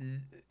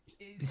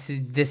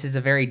 this is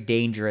a very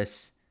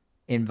dangerous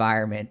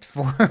environment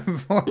for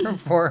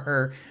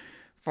her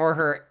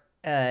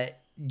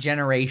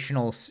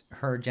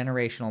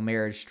generational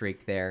marriage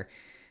streak there.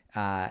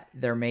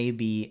 There may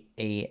be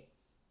a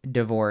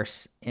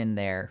divorce in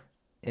there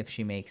if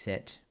she makes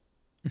it.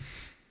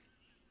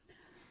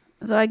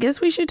 So I guess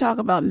we should talk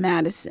about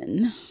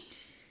Madison.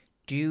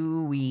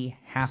 Do we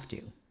have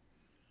to?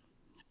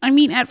 I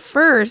mean, at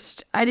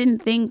first, I didn't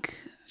think,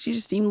 she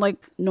just seemed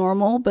like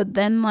normal, but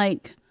then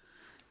like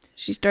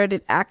she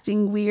started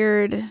acting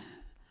weird.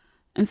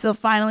 And so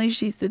finally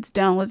she sits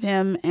down with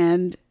him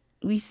and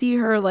we see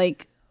her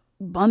like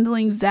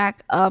bundling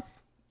Zach up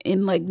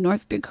in like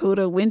North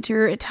Dakota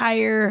winter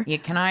attire. Yeah,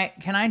 can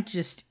I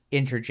just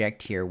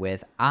interject here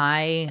with,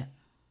 I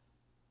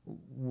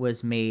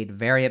was made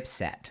very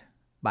upset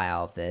by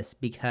all of this,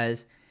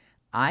 because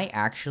I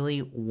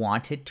actually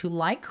wanted to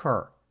like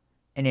her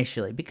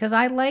initially, because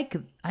I like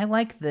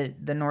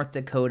the North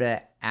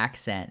Dakota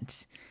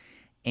accent,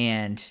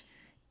 and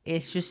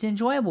it's just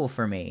enjoyable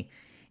for me.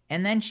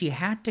 And then she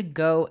had to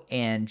go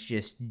and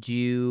just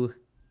do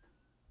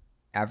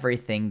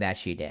everything that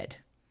she did.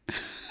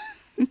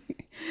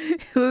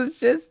 It was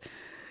just,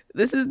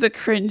 this is the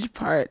cringe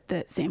part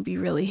that Sampy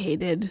really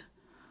hated.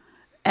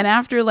 And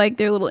after like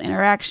their little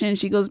interaction,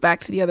 she goes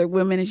back to the other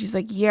women and she's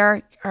like,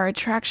 yeah, our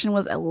attraction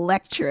was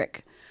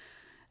electric.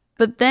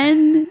 But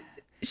then and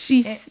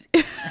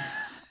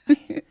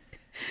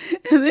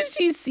then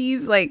she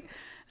sees like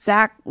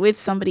Zach with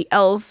somebody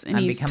else and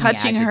he's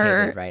touching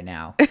her right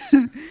now.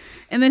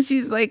 And then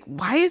she's like,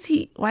 why is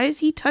he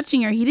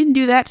touching her? He didn't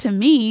do that to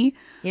me.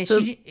 Yeah, so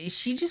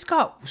she just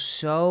got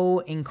so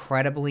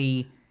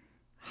incredibly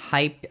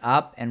hyped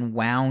up and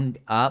wound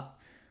up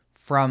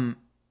from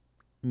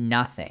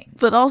nothing.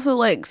 But also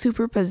like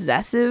super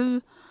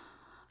possessive.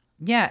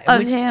 Yeah,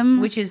 of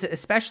him. Which is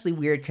especially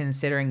weird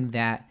considering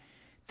that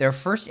their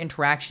first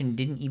interaction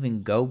didn't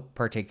even go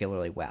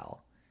particularly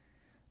well.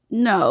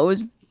 No, it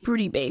was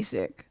pretty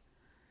basic.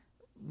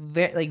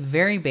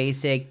 Very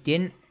basic.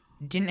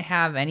 Didn't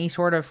have any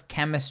sort of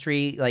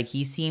chemistry. Like,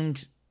 he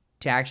seemed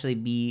to actually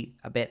be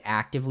a bit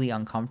actively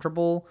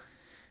uncomfortable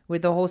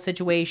with the whole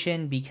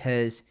situation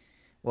because,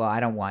 well, I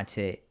don't want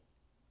to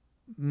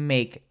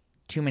make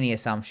too many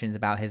assumptions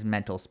about his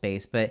mental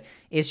space, but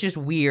it's just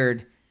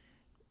weird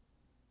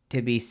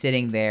to be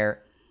sitting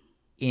there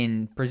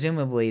in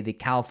presumably the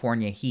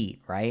California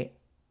heat, right?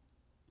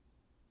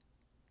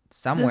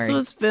 This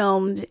was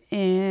filmed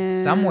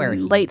somewhere in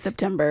heat. late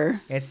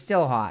September. It's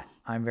still hot,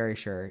 I'm very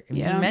sure.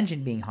 Yeah. He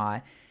mentioned being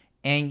hot,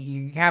 and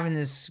you're having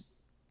this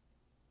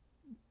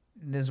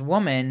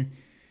woman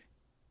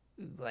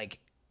like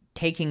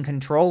taking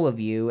control of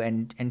you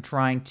and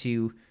trying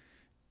to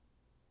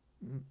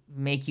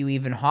make you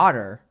even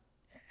hotter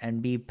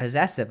and be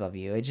possessive of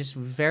you. It's just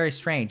very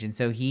strange. And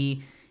so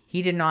he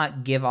did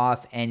not give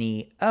off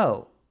any,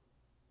 oh,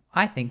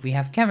 I think we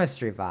have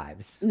chemistry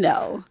vibes.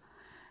 No.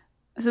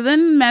 So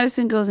then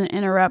Madison goes and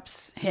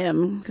interrupts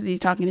him because he's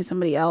talking to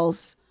somebody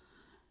else.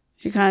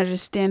 She kind of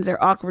just stands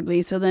there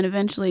awkwardly. So then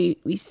eventually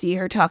we see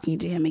her talking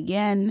to him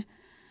again.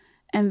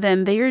 And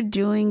then they are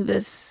doing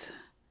this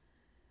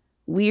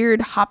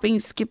weird hopping,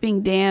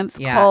 skipping dance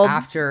called...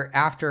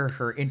 after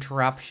her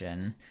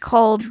interruption.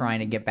 Called... Trying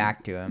to get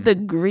back to him. The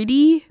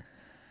Griddy.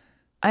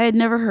 I had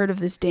never heard of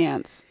this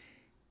dance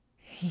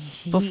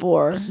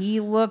before. He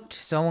looked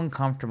so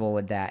uncomfortable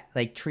with that.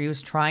 Like, Tree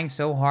was trying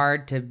so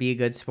hard to be a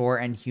good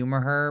sport and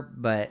humor her,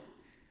 but...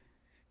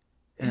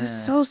 It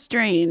was so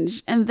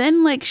strange. And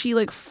then, like, she,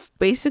 like,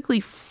 basically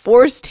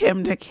forced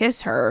him to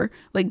kiss her.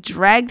 Like,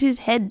 dragged his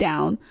head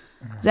down.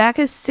 Zach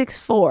is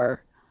 6'4",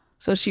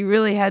 so she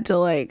really had to,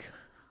 like...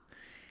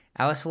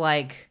 I was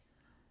like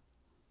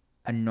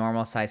a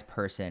normal-sized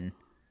person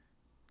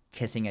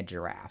kissing a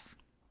giraffe.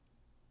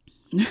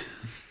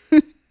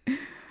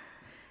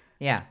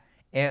 Yeah.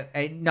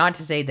 Not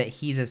to say that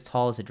he's as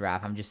tall as a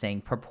giraffe. I'm just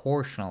saying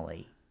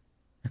proportionally.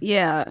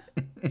 Yeah.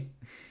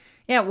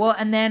 Yeah, well,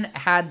 and then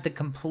had the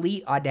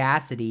complete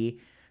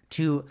audacity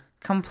to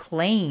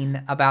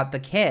complain about the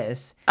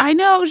kiss. I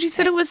know. She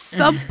said it was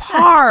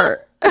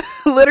subpar.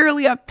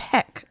 Literally a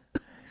peck.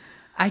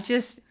 I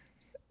just...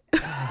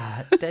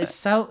 that's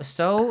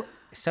so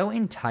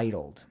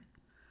entitled.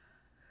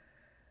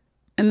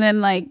 And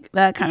then, like,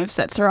 that kind of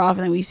sets her off,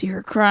 and then we see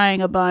her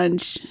crying a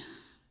bunch.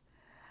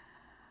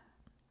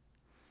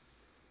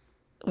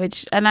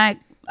 Which, and I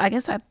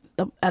guess at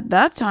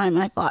that time,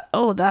 I thought,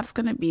 oh, that's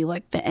going to be,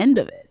 like, the end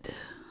of it.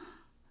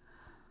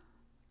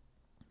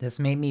 This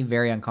made me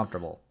very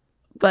uncomfortable.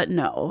 But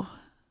no.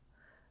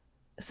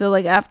 So,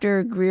 like,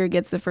 after Greer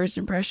gets the first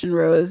impression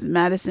rose,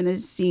 Madison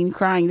is seen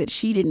crying that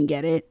she didn't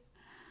get it.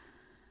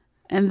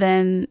 And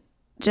then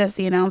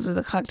Jesse announces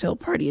the cocktail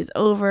party is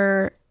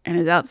over and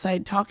is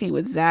outside talking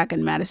with Zach,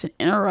 and Madison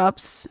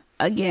interrupts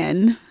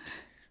again.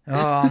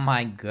 Oh,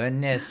 my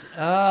goodness.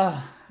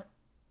 Oh.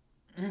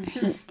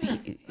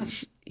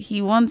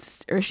 She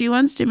wants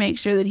to make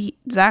sure that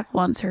Zach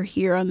wants her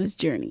here on this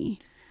journey.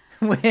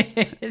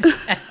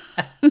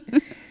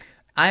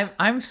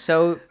 I'm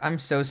so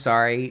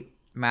sorry,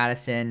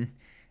 Madison,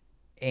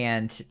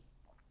 and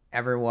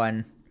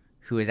everyone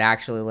who is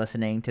actually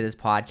listening to this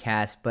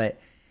podcast, but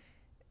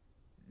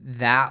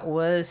that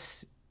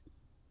was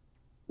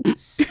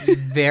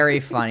very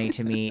funny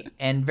to me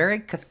and very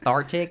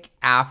cathartic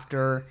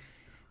after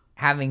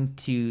having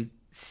to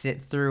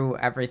sit through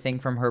everything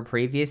from her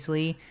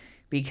previously,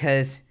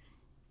 because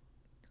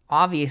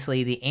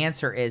obviously the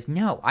answer is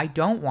no, I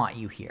don't want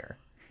you here.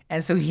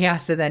 And so he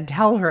has to then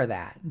tell her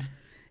that.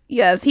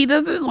 Yes, he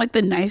does it in, like,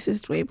 the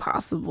nicest way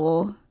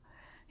possible.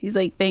 He's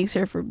like, thanks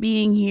her for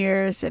being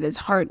here, said his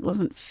heart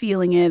wasn't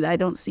feeling it. I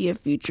don't see a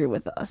future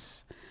with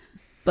us.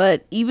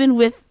 But even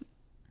with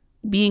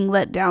being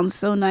let down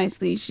so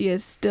nicely, she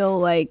is still,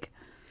 like,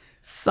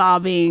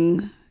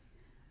 sobbing.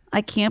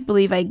 I can't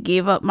believe I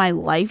gave up my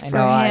life for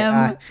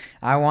him.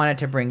 I wanted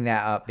to bring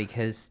that up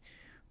because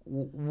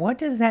what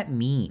does that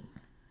mean?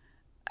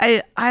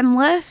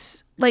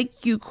 Unless,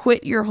 like, you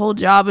quit your whole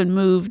job and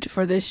moved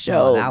for this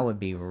show. Oh, that would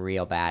be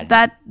real bad.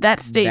 That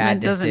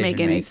statement doesn't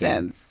make any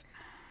sense.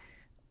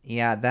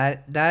 Yeah,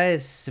 that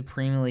is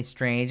supremely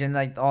strange. And,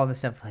 like, all the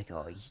stuff, like,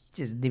 oh, he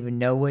doesn't even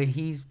know what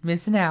he's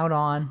missing out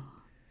on.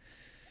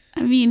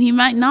 I mean, he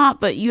might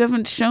not, but you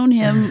haven't shown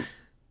him,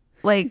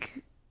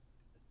 like,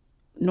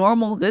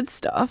 normal good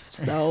stuff,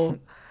 so...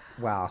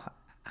 Wow,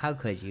 how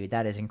could you?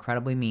 That is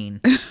incredibly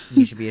mean.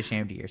 You should be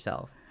ashamed of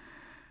yourself.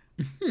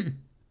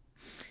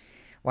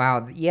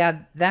 Wow,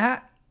 yeah,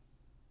 that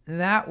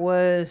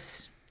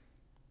was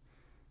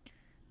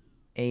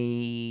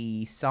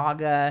a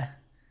saga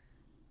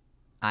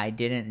I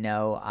didn't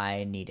know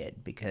I needed,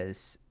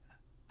 because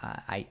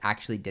I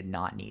actually did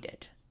not need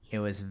it. It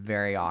was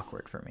very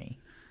awkward for me.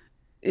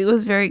 It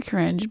was very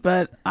cringe,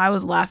 but I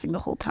was laughing the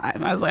whole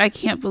time. I was like, I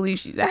can't believe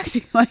she's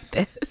acting like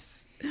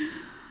this.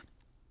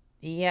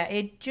 Yeah,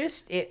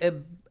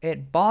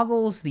 it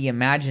boggles the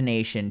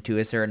imagination to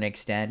a certain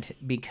extent,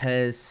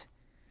 because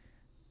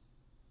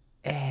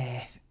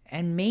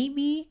and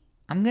maybe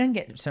I'm gonna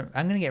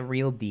get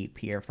real deep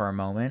here for a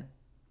moment,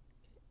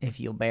 if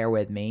you'll bear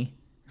with me.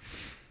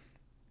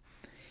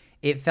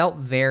 It felt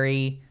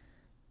very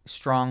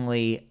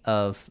strongly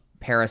of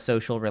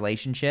parasocial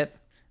relationship,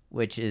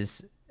 which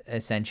is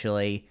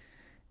essentially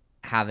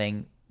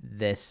having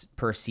this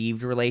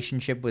perceived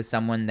relationship with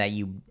someone that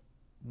you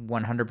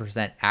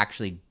 100%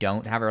 actually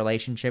don't have a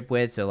relationship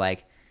with. So,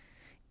 like,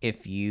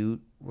 if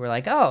you were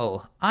like,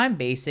 oh, I'm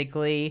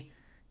basically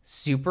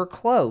super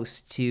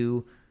close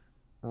to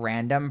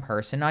random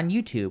person on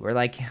YouTube, or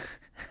like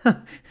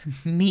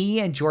me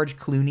and George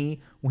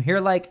Clooney,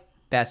 we're like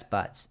best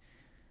buds.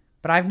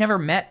 But I've never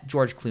met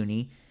George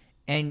Clooney,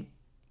 and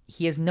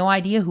he has no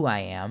idea who I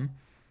am,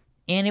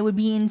 and it would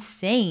be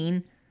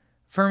insane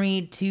for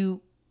me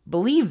to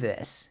believe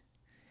this.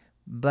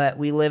 But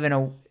we live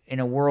in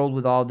a world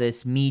with all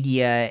this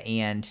media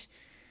and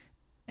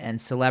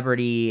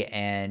celebrity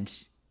and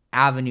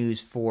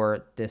avenues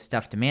for this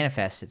stuff to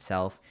manifest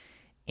itself,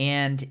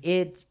 and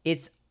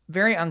it's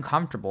very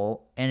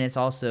uncomfortable, and it's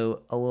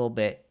also a little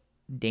bit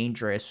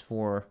dangerous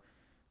for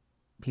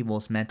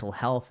people's mental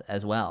health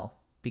as well,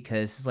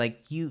 because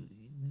like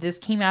this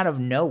came out of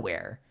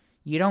nowhere.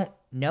 You don't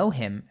know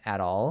him at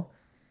all.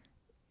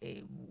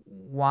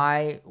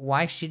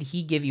 Why should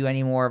he give you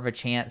any more of a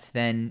chance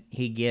than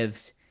he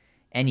gives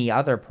any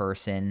other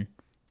person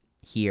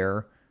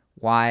here?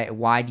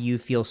 Why do you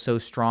feel so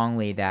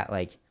strongly that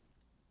like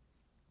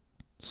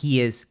he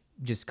is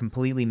just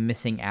completely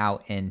missing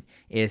out, and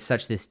it is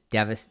such this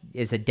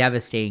is a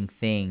devastating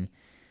thing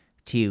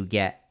to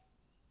get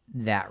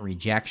that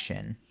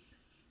rejection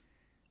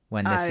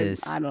when this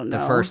is I don't the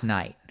know. first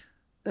night?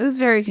 This is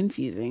very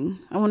confusing.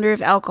 I wonder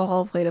if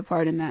alcohol played a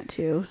part in that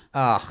too.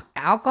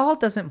 Alcohol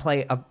doesn't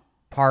play a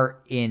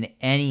part in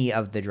any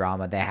of the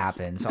drama that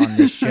happens on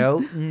this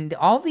show.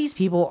 All these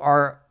people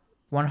are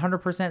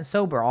 100%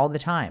 sober all the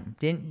time.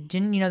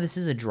 Didn't you know this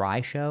is a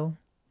dry show?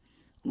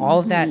 All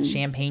of that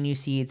champagne you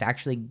see, it's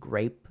actually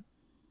grape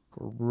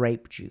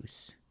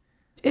juice.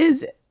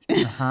 Is it?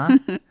 Uh-huh.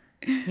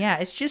 Yeah,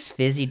 it's just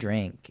fizzy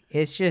drink.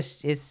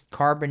 It's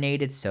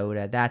carbonated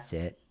soda. That's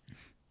it.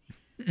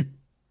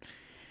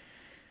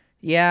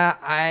 Yeah,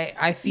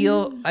 I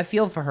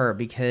feel for her,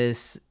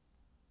 because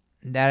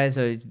that is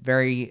a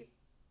very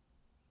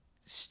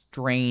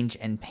strange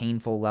and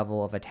painful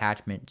level of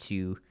attachment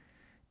to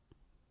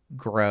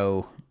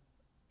grow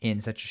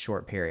in such a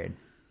short period.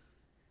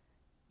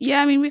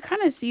 Yeah, I mean, we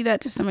kind of see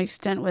that to some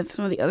extent with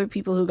some of the other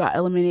people who got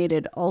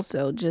eliminated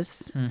also.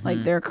 Just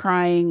like they're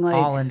crying, like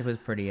Holland was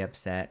pretty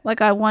upset. like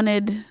I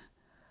wanted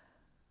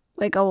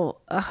like a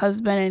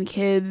husband and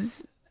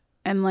kids,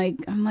 and like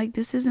I'm like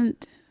this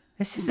isn't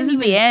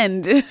the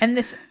end. And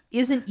this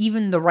isn't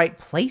even the right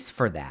place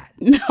for that.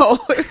 No,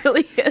 it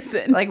really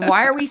isn't. Like,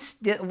 why are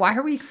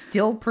we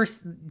still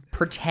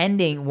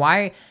pretending?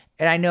 Why?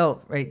 And I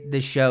know, right,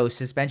 the show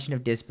suspension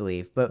of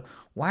disbelief, but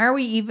why are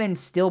we even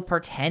still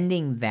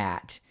pretending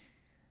that?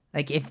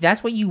 Like, if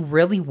that's what you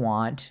really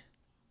want,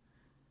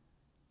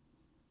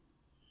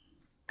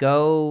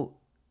 go,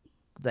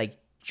 like,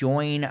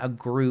 join a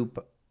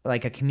group,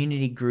 like a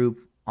community group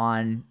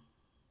on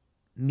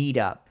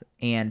Meetup,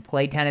 and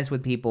play tennis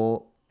with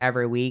people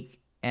every week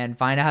and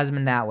find a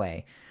husband that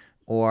way.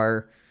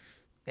 Or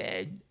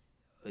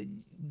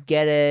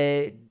get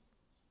a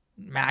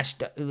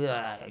matched.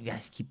 I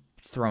keep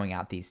throwing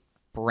out these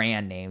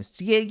brand names.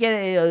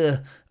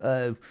 Get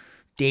a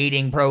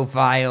dating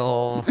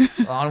profile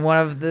on one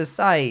of the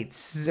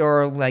sites,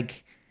 or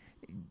like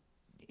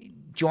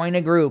join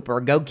a group,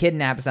 or go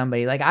kidnap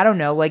somebody. Like, I don't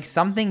know, like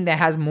something that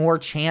has more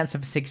chance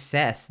of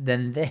success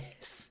than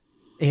this,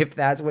 if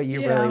that's what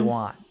you really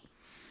want.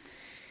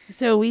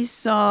 So we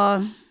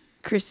saw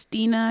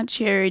Christina,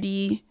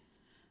 Charity,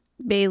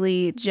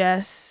 Bailey,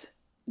 Jess,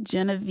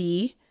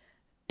 Genevieve,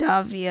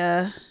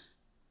 Davia,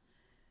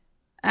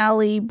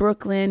 Allie,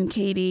 Brooklyn,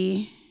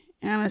 Katie,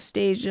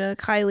 Anastasia,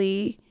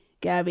 Kylie,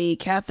 Gabby,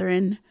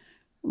 Catherine,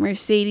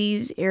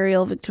 Mercedes,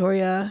 Ariel,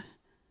 Victoria,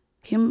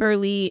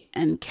 Kimberly,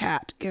 and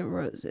Kat get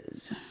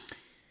roses.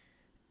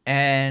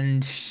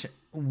 And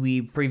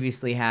we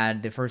previously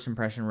had the first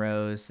impression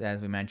rose,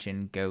 as we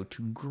mentioned, go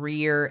to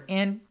Greer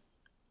and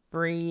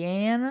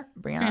Brianna.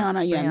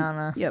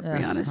 Yeah. Yep,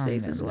 Brianna's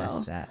safe as well.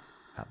 Mess that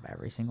up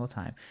every single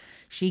time.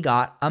 She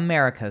got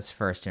America's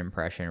first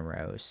impression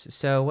rose.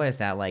 So what is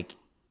that, like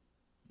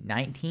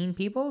 19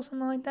 people,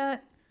 something like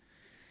that?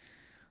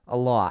 A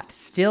lot.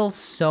 Still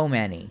so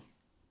many.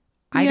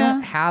 I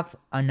don't have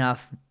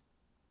enough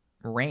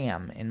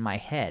RAM in my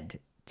head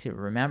to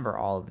remember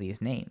all of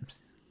these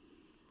names.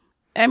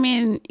 I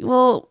mean,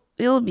 well,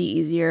 it'll be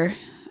easier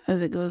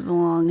as it goes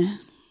along.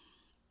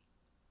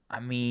 I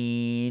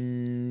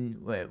mean,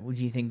 would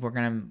you think we're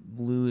going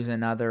to lose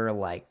another,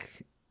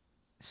 like,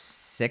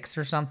 6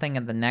 or something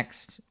at the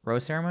next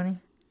rose ceremony?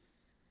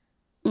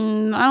 I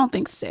don't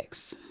think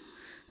 6.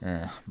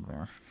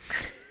 More.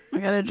 I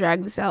gotta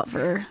drag this out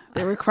for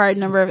the required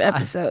number of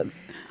episodes.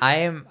 I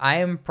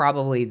am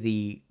probably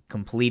the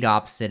complete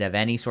opposite of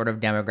any sort of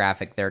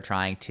demographic they're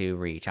trying to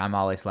reach. I'm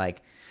always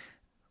like,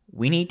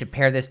 we need to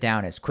pare this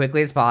down as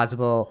quickly as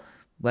possible.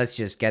 Let's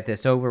just get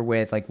this over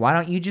with. Like, why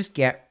don't you just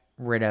get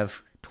rid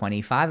of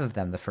 25 of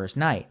them the first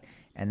night,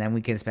 and then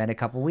we can spend a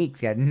couple weeks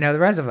getting to know the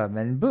rest of them,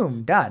 and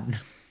boom, done.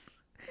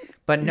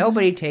 But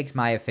nobody takes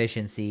my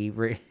efficiency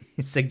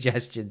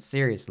suggestions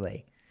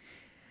seriously,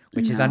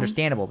 which is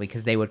understandable,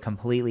 because they would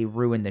completely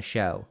ruin the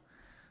show.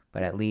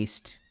 But at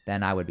least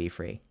then I would be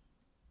free.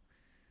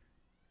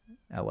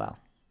 Oh well.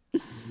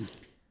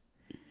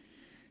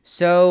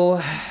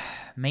 So,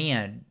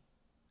 man,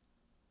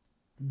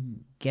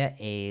 get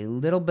a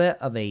little bit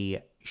of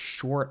a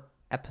short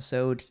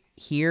episode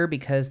here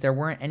because there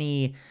weren't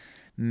any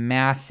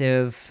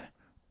massive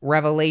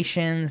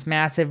revelations,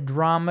 massive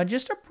drama,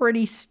 just a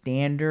pretty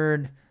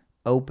standard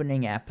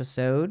opening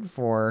episode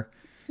for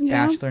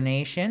Yeah. Bachelor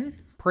Nation.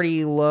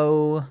 Pretty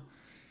low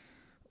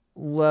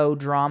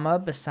drama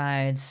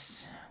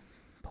besides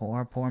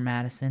poor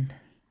Madison.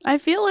 I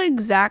feel like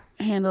Zach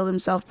handled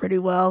himself pretty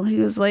well. He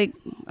was like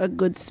a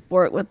good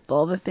sport with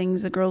all the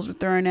things the girls were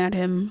throwing at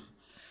him.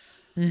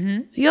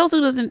 Mm-hmm. He also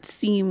doesn't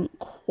seem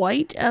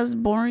quite as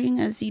boring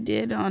as he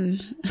did on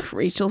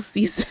Rachel's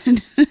season.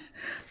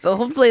 So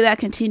hopefully that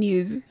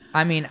continues.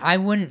 I mean, I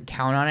wouldn't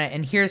count on it.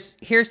 And here's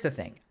the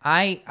thing.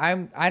 I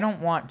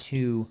don't want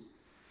to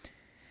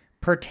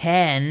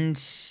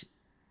pretend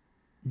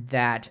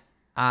that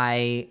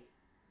I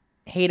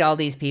hate all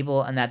these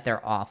people and that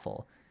they're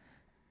awful.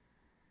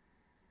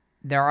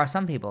 There are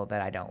some people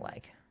that I don't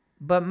like,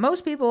 but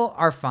most people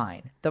are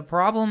fine. The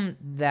problem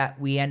that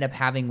we end up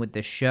having with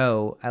the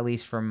show, at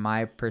least from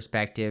my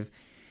perspective,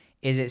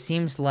 is it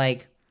seems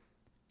like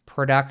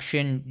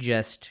production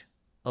just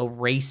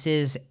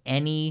erases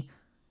any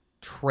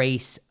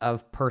trace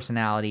of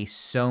personality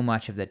so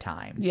much of the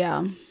time.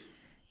 Yeah.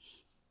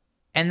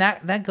 And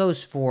that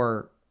goes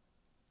for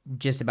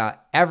just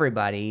about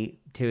everybody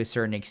to a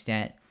certain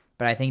extent,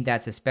 but I think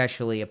that's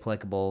especially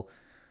applicable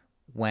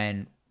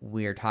when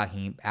we're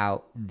talking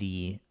about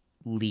the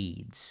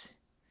leads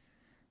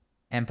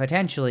and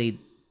potentially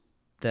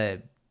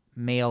the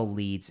male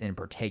leads in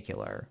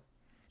particular.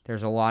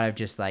 There's a lot of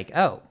just like,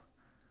 oh,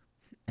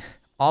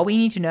 all we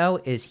need to know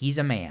is he's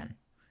a man.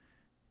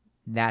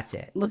 That's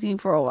it. Looking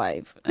for a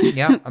wife.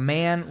 Yep, a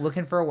man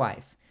looking for a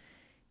wife.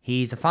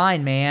 He's a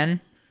fine man.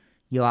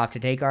 You'll have to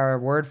take our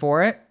word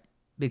for it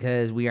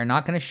because we are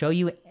not going to show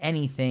you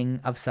anything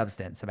of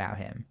substance about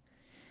him,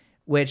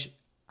 which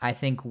I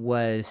think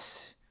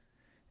was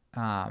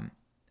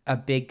a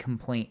big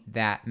complaint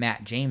that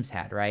Matt James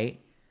had, right?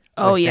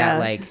 Oh, Was yeah. that,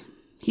 like,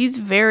 he's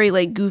very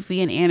like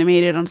goofy and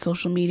animated on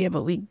social media,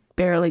 but we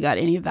barely got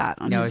any of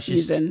that on No, his it's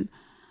just- season.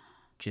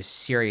 just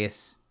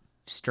serious,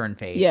 stern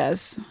face.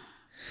 Yes.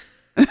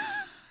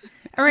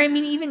 Or I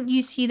mean, even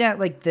you see that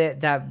like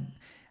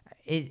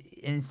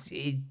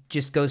it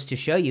just goes to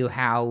show you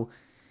how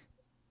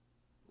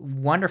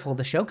wonderful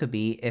the show could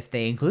be if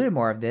they included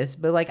more of this.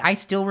 But like, I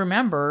still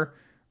remember,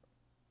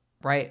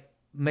 right,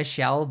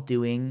 Michelle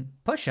doing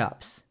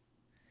push-ups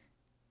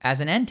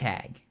as an end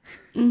tag.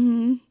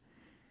 Mm-hmm.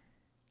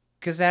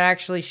 Because that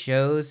actually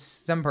shows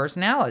some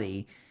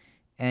personality.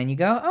 And you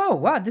go, oh,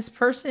 wow, this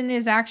person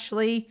is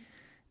actually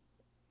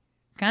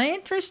kind of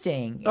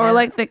interesting. Or And-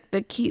 like the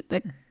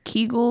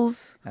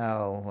Kegels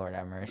oh, Lord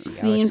have mercy.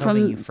 scene I was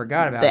hoping from you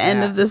forgot about the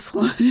end that. of this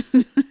one.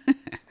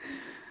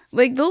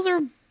 Like those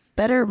are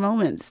better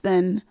moments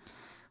than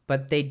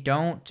But they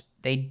don't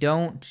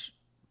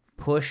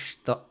push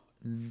the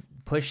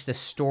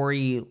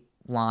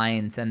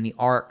storylines and the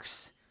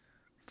arcs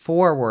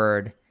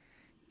forward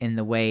in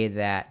the way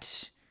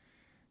that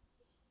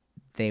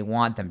they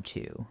want them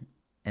to.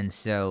 And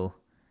so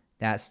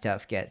that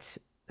stuff gets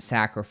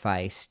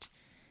sacrificed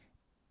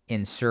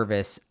in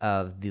service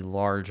of the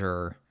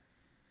larger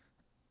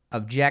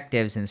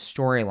objectives and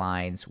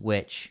storylines,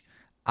 which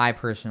I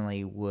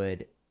personally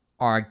would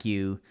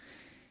argue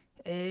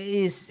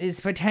is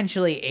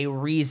potentially a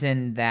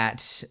reason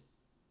that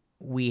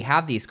we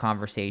have these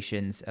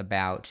conversations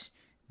about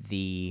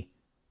the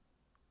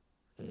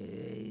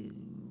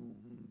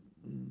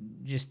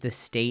just the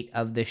state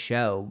of the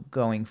show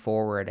going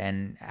forward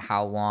and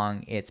how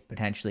long it's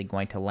potentially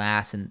going to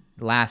last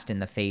in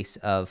the face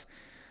of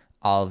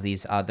all of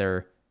these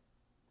other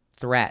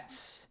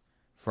threats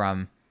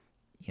from,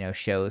 you know,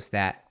 shows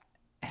that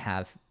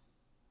have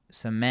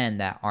some men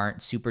that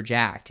aren't super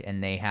jacked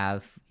and they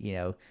have, you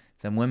know,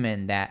 some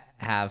women that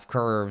have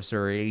curves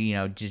or, you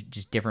know,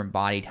 just different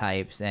body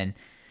types and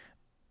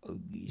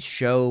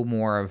show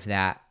more of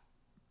that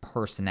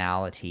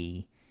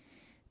personality.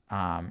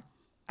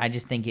 I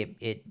just think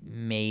it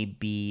may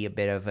be a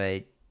bit of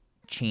a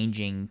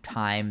changing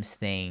times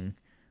thing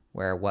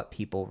where what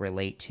people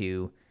relate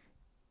to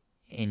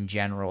in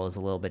general is a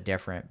little bit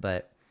different,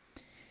 but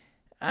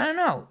I don't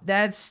know.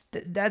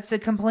 That's a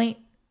complaint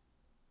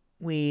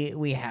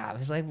we have.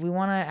 It's like we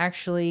want to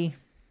actually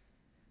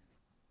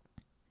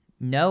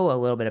know a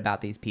little bit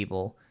about these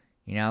people,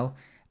 you know?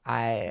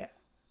 I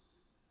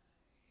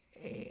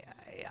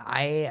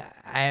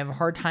have a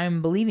hard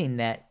time believing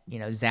that, you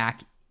know,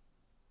 Zach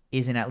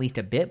isn't at least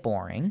a bit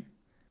boring,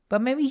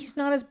 but maybe he's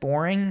not as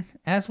boring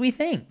as we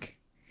think.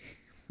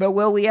 But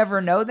will we ever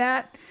know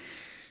that?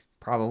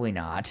 Probably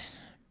not.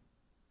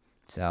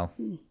 So,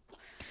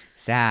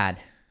 sad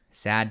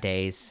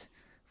days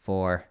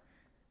for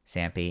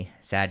Sampy.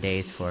 Sad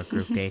days for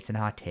group dates and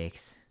hot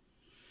takes.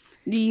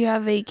 do you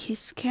have a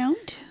kiss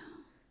count?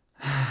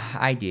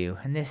 I do,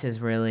 and this is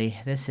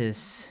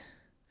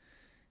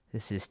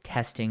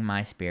testing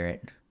my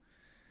spirit.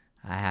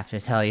 I have to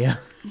tell you.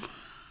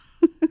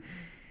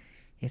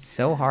 It's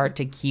so hard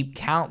to keep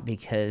count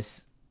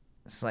because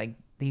It's like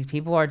these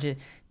people are just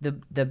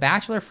the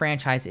Bachelor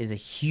franchise is a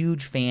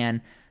huge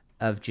fan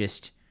of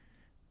just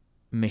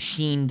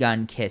machine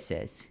gun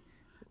kisses.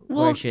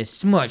 Well, where it's just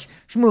smooch,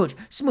 smooch,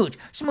 smooch,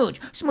 smooch,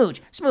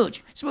 smooch,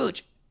 smooch,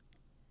 smooch.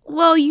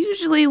 Well,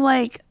 usually,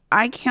 like,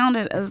 I count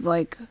it as,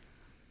 like,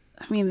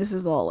 I mean, this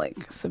is all,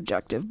 like,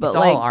 subjective, but, it's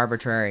like, all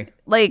arbitrary.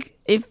 Like,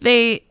 if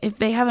they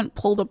haven't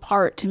pulled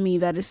apart, to me,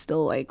 that is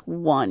still, like,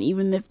 one,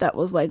 even if that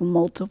was, like,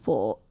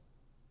 multiple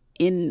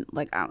in,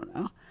 like, I don't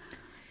know.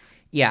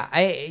 Yeah,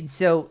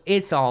 so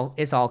it's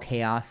all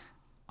chaos.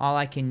 All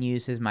I can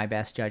use is my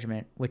best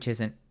judgment, which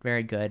isn't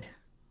very good.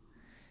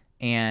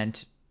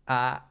 And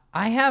I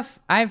have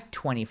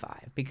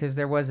 25 because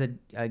there was a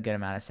good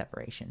amount of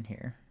separation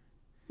here.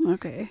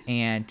 Okay.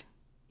 And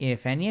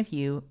if any of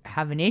you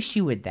have an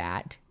issue with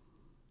that,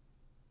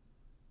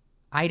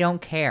 I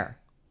don't care.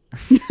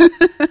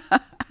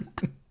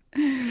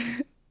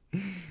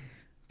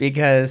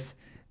 Because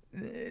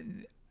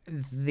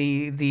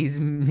these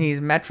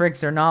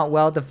metrics are not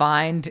well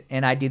defined,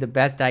 and I do the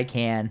best I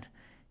can,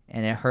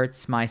 and it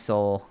hurts my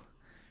soul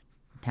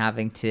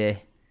having to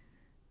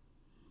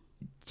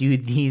do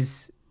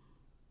these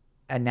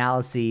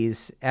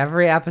analyses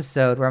every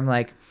episode where I'm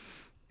like,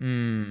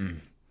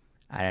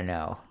 I don't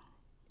know,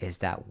 is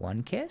that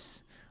one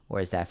kiss or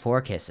is that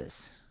 4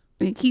 kisses?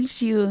 It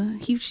keeps you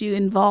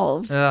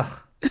involved.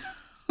 Ugh.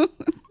 I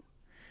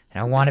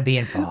don't want to be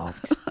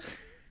involved.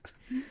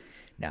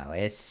 No,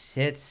 it's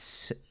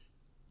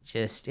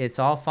just, it's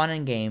all fun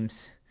and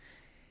games,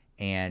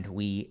 and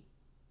we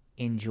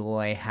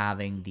enjoy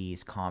having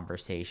these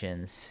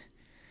conversations,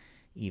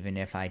 even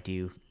if I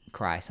do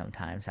cry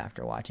sometimes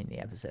after watching the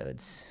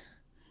episodes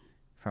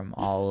from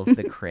all of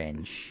the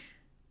cringe.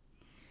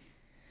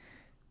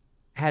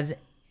 Has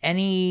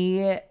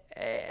any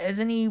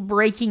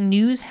breaking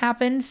news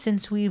happened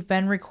since we've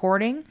been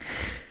recording?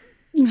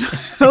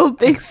 I don't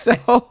think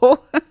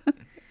so.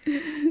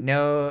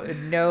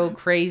 No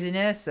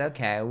craziness?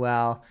 Okay,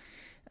 well,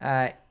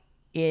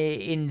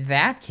 in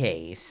that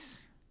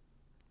case,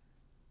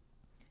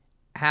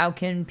 how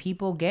can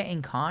people get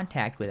in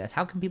contact with us?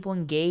 How can people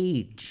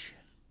engage?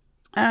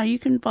 You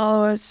can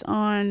follow us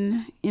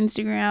on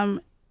Instagram,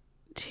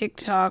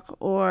 TikTok,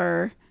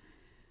 or...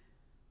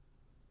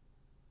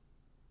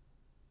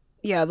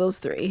 yeah, those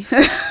 3.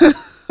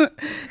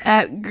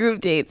 At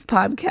Group Dates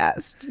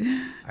Podcast.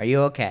 Are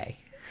you okay?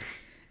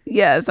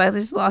 Yes, I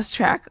just lost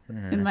track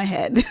in my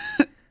head.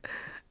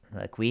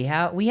 Look, we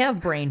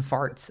have brain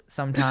farts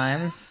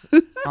sometimes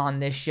on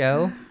this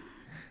show.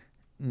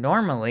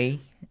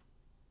 Normally,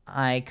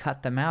 I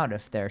cut them out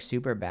if they're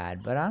super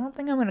bad, but I don't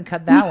think I'm going to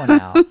cut that one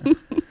out.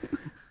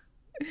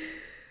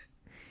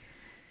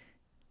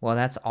 Well,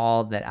 that's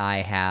all that I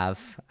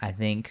have. I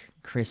think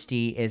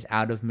Christy is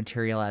out of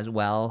material as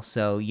well,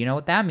 so you know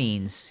what that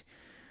means.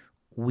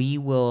 We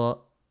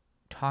will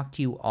talk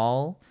to you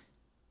all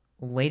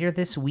later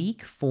this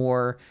week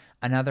for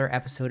another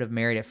episode of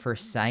Married at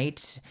First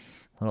Sight.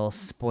 Little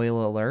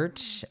spoiler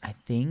alert, I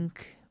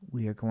think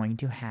we are going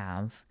to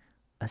have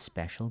a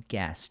special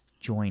guest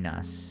join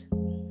us.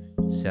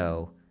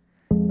 So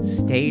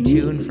stay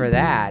tuned for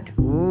that.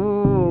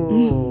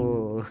 Ooh.